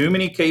seen too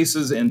many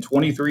cases in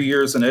 23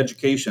 years in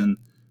education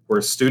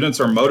where students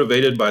are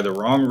motivated by the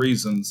wrong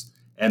reasons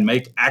and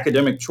make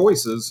academic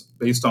choices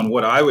based on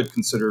what I would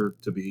consider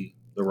to be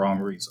the wrong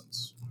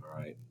reasons. All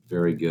right,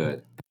 very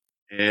good.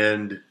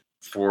 And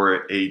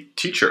for a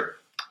teacher,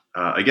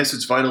 I guess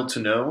it's vital to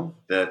know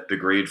that the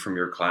grade from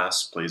your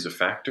class plays a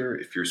factor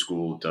if your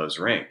school does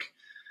rank.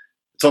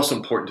 It's also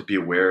important to be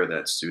aware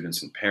that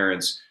students and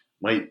parents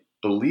might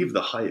believe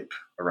the hype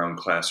around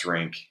class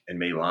rank and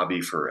may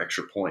lobby for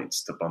extra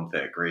points to bump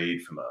that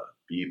grade from a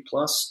B+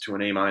 to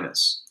an A-.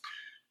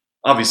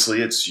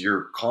 Obviously, it's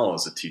your call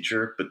as a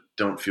teacher, but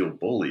don't feel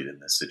bullied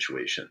in this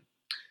situation.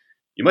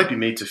 You might be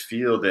made to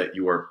feel that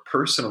you are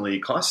personally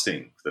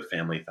costing the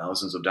family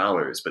thousands of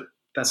dollars, but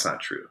that's not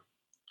true.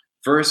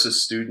 First, a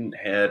student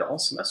had all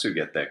semester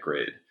get that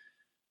grade.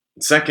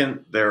 And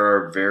second, there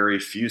are very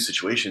few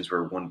situations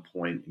where 1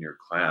 point in your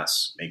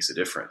class makes a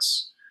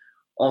difference.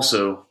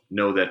 Also,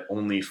 know that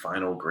only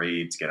final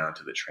grades get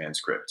onto the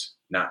transcript,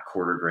 not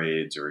quarter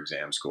grades or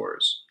exam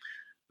scores.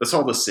 That's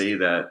all to say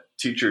that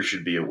teachers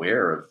should be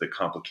aware of the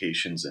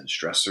complications and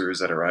stressors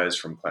that arise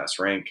from class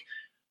rank,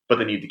 but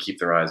they need to keep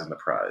their eyes on the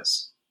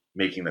prize,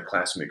 making the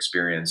classroom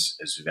experience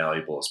as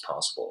valuable as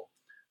possible.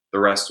 The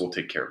rest will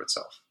take care of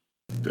itself.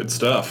 Good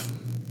stuff.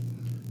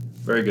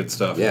 Very good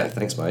stuff. Yeah,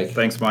 thanks, Mike.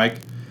 Thanks, Mike.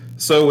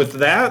 So with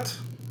that,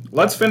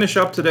 let's finish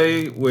up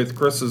today with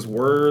Chris's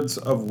words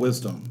of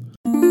wisdom.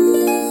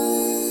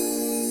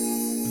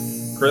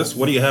 Chris,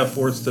 what do you have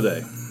for us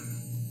today?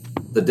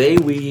 The day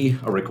we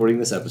are recording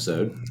this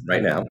episode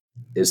right now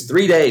is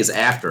 3 days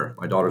after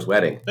my daughter's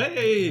wedding.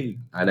 Hey!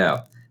 I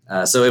know.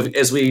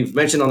 As we've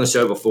mentioned on the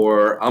show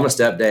before, I'm a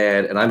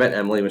stepdad, and I met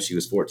Emily when she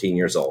was 14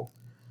 years old.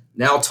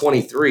 Now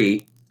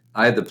 23,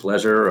 I had the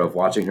pleasure of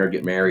watching her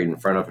get married in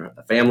front of her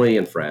family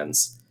and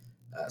friends.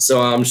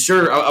 So I'm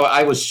sure,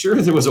 I was sure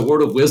there was a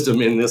word of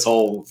wisdom in this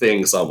whole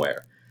thing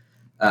somewhere.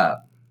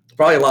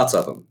 Probably lots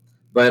of them.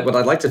 But what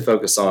I'd like to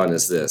focus on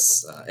is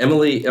this.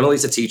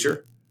 Emily's a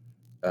teacher.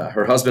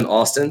 Her husband,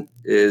 Austin,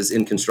 is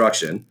in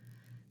construction.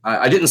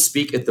 I didn't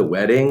speak at the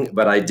wedding,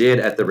 but I did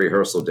at the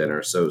rehearsal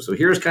dinner. So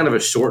here's kind of a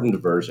shortened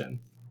version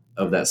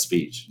of that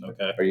speech.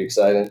 Okay. Are you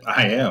excited?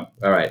 I am.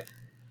 All right.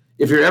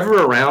 If you're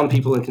ever around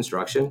people in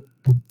construction,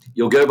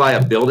 you'll go by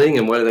a building,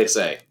 and what do they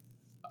say?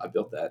 I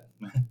built that.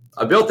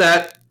 I built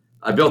that.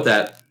 I built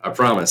that. I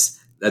promise.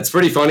 That's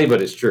pretty funny,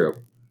 but it's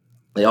true.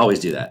 They always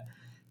do that.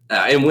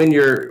 And when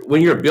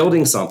you're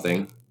building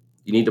something,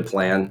 you need to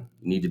plan.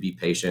 You need to be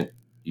patient.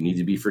 You need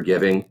to be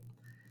forgiving.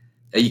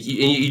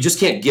 You just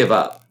can't give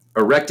up.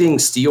 Erecting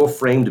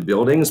steel-framed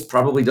buildings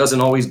probably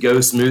doesn't always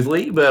go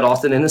smoothly, but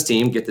Austin and his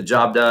team get the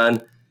job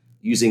done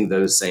using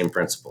those same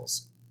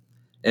principles.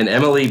 And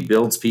Emily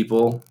builds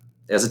people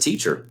as a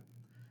teacher.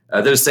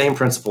 Those same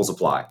principles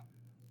apply.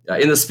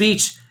 In the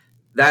speech,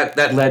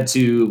 that led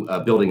to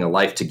building a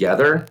life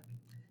together.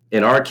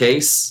 In our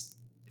case,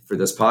 for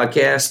this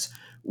podcast,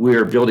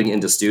 we're building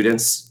into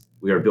students.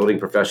 We are building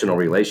professional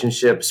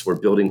relationships. We're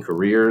building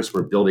careers.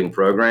 We're building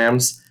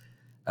programs.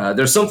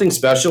 There's something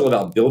special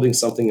about building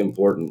something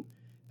important.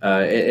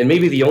 And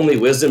maybe the only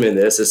wisdom in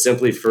this is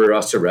simply for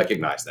us to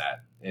recognize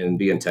that and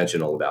be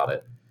intentional about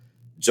it.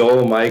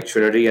 Joel, Mike,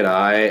 Trinity, and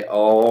I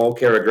all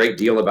care a great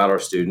deal about our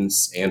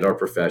students and our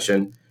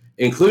profession,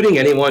 including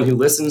anyone who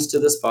listens to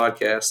this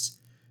podcast.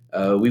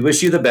 We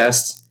wish you the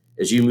best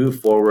as you move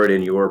forward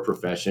in your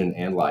profession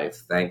and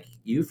life. Thank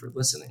you for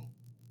listening.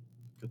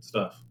 Good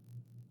stuff.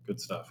 Good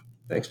stuff.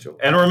 Thanks, Joel.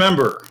 And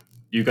remember,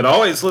 you can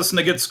always listen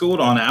to Get Schooled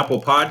on Apple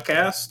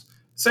Podcasts,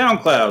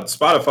 SoundCloud,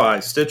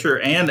 Spotify, Stitcher,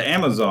 and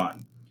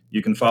Amazon.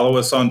 You can follow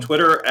us on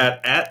Twitter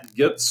at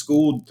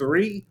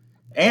GetSchooled3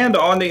 and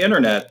on the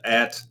internet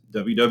at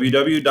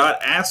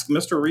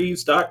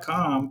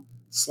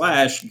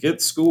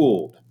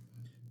www.askmrreeves.com/getschooled.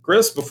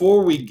 Chris,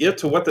 before we get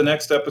to what the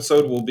next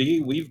episode will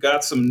be, we've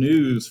got some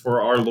news for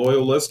our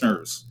loyal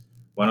listeners.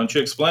 Why don't you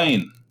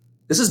explain?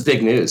 This is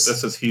big news.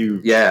 This is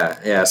huge.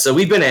 Yeah. So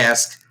we've been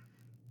asked,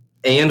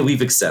 and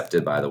we've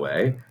accepted, by the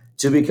way,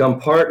 to become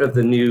part of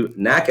the new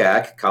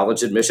NACAC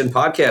College Admission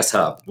Podcast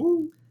Hub,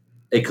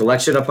 a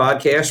collection of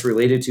podcasts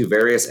related to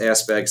various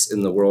aspects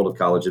in the world of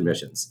college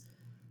admissions.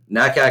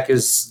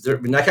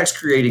 NACAC's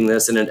creating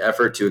this in an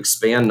effort to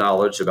expand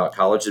knowledge about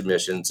college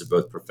admissions to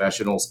both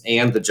professionals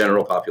and the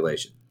general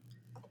population.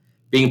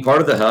 Being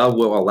part of the hub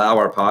will allow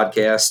our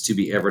podcast to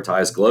be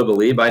advertised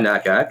globally by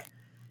NACAC,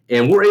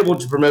 and we're able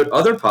to promote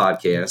other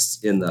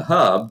podcasts in the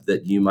hub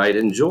that you might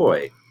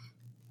enjoy.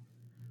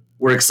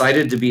 We're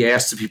excited to be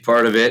asked to be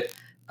part of it.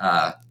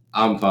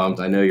 I'm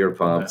pumped. I know you're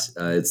pumped.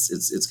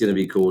 It's going to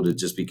be cool to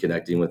just be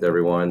connecting with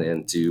everyone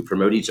and to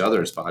promote each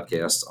other's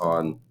podcasts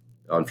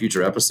on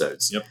future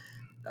episodes. Yep.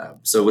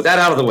 So with that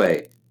out of the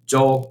way,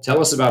 Joel,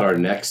 tell us about our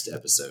next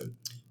episode.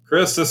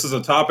 Chris, this is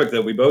a topic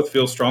that we both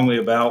feel strongly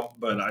about,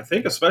 but I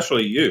think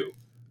especially you,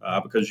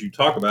 because you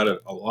talk about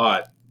it a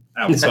lot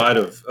outside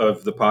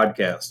of the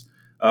podcast.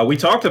 We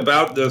talked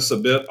about this a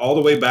bit all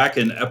the way back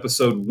in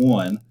episode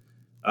 1.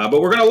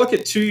 But we're going to look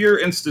at two-year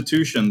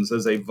institutions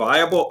as a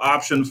viable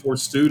option for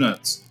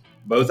students,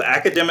 both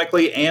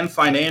academically and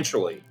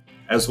financially,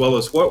 as well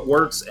as what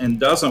works and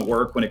doesn't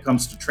work when it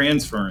comes to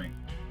transferring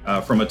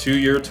from a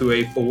 2-year to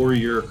a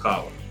 4-year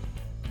college.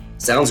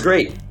 Sounds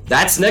great.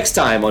 That's next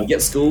time on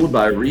Get Schooled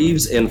by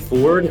Reeves and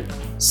Ford.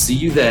 See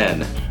you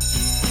then.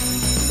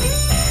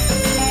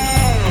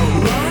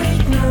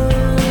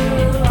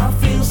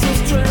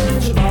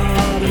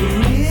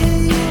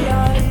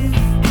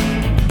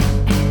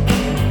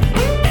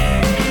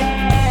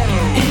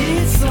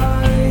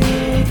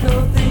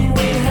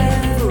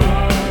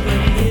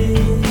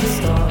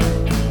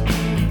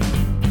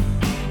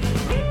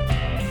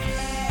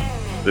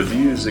 The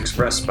views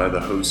expressed by the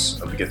hosts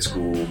of the Get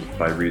Schooled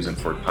by Reeves and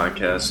Ford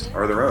podcast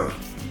are their own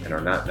and are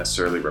not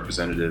necessarily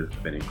representative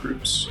of any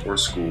groups or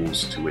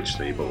schools to which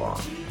they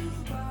belong.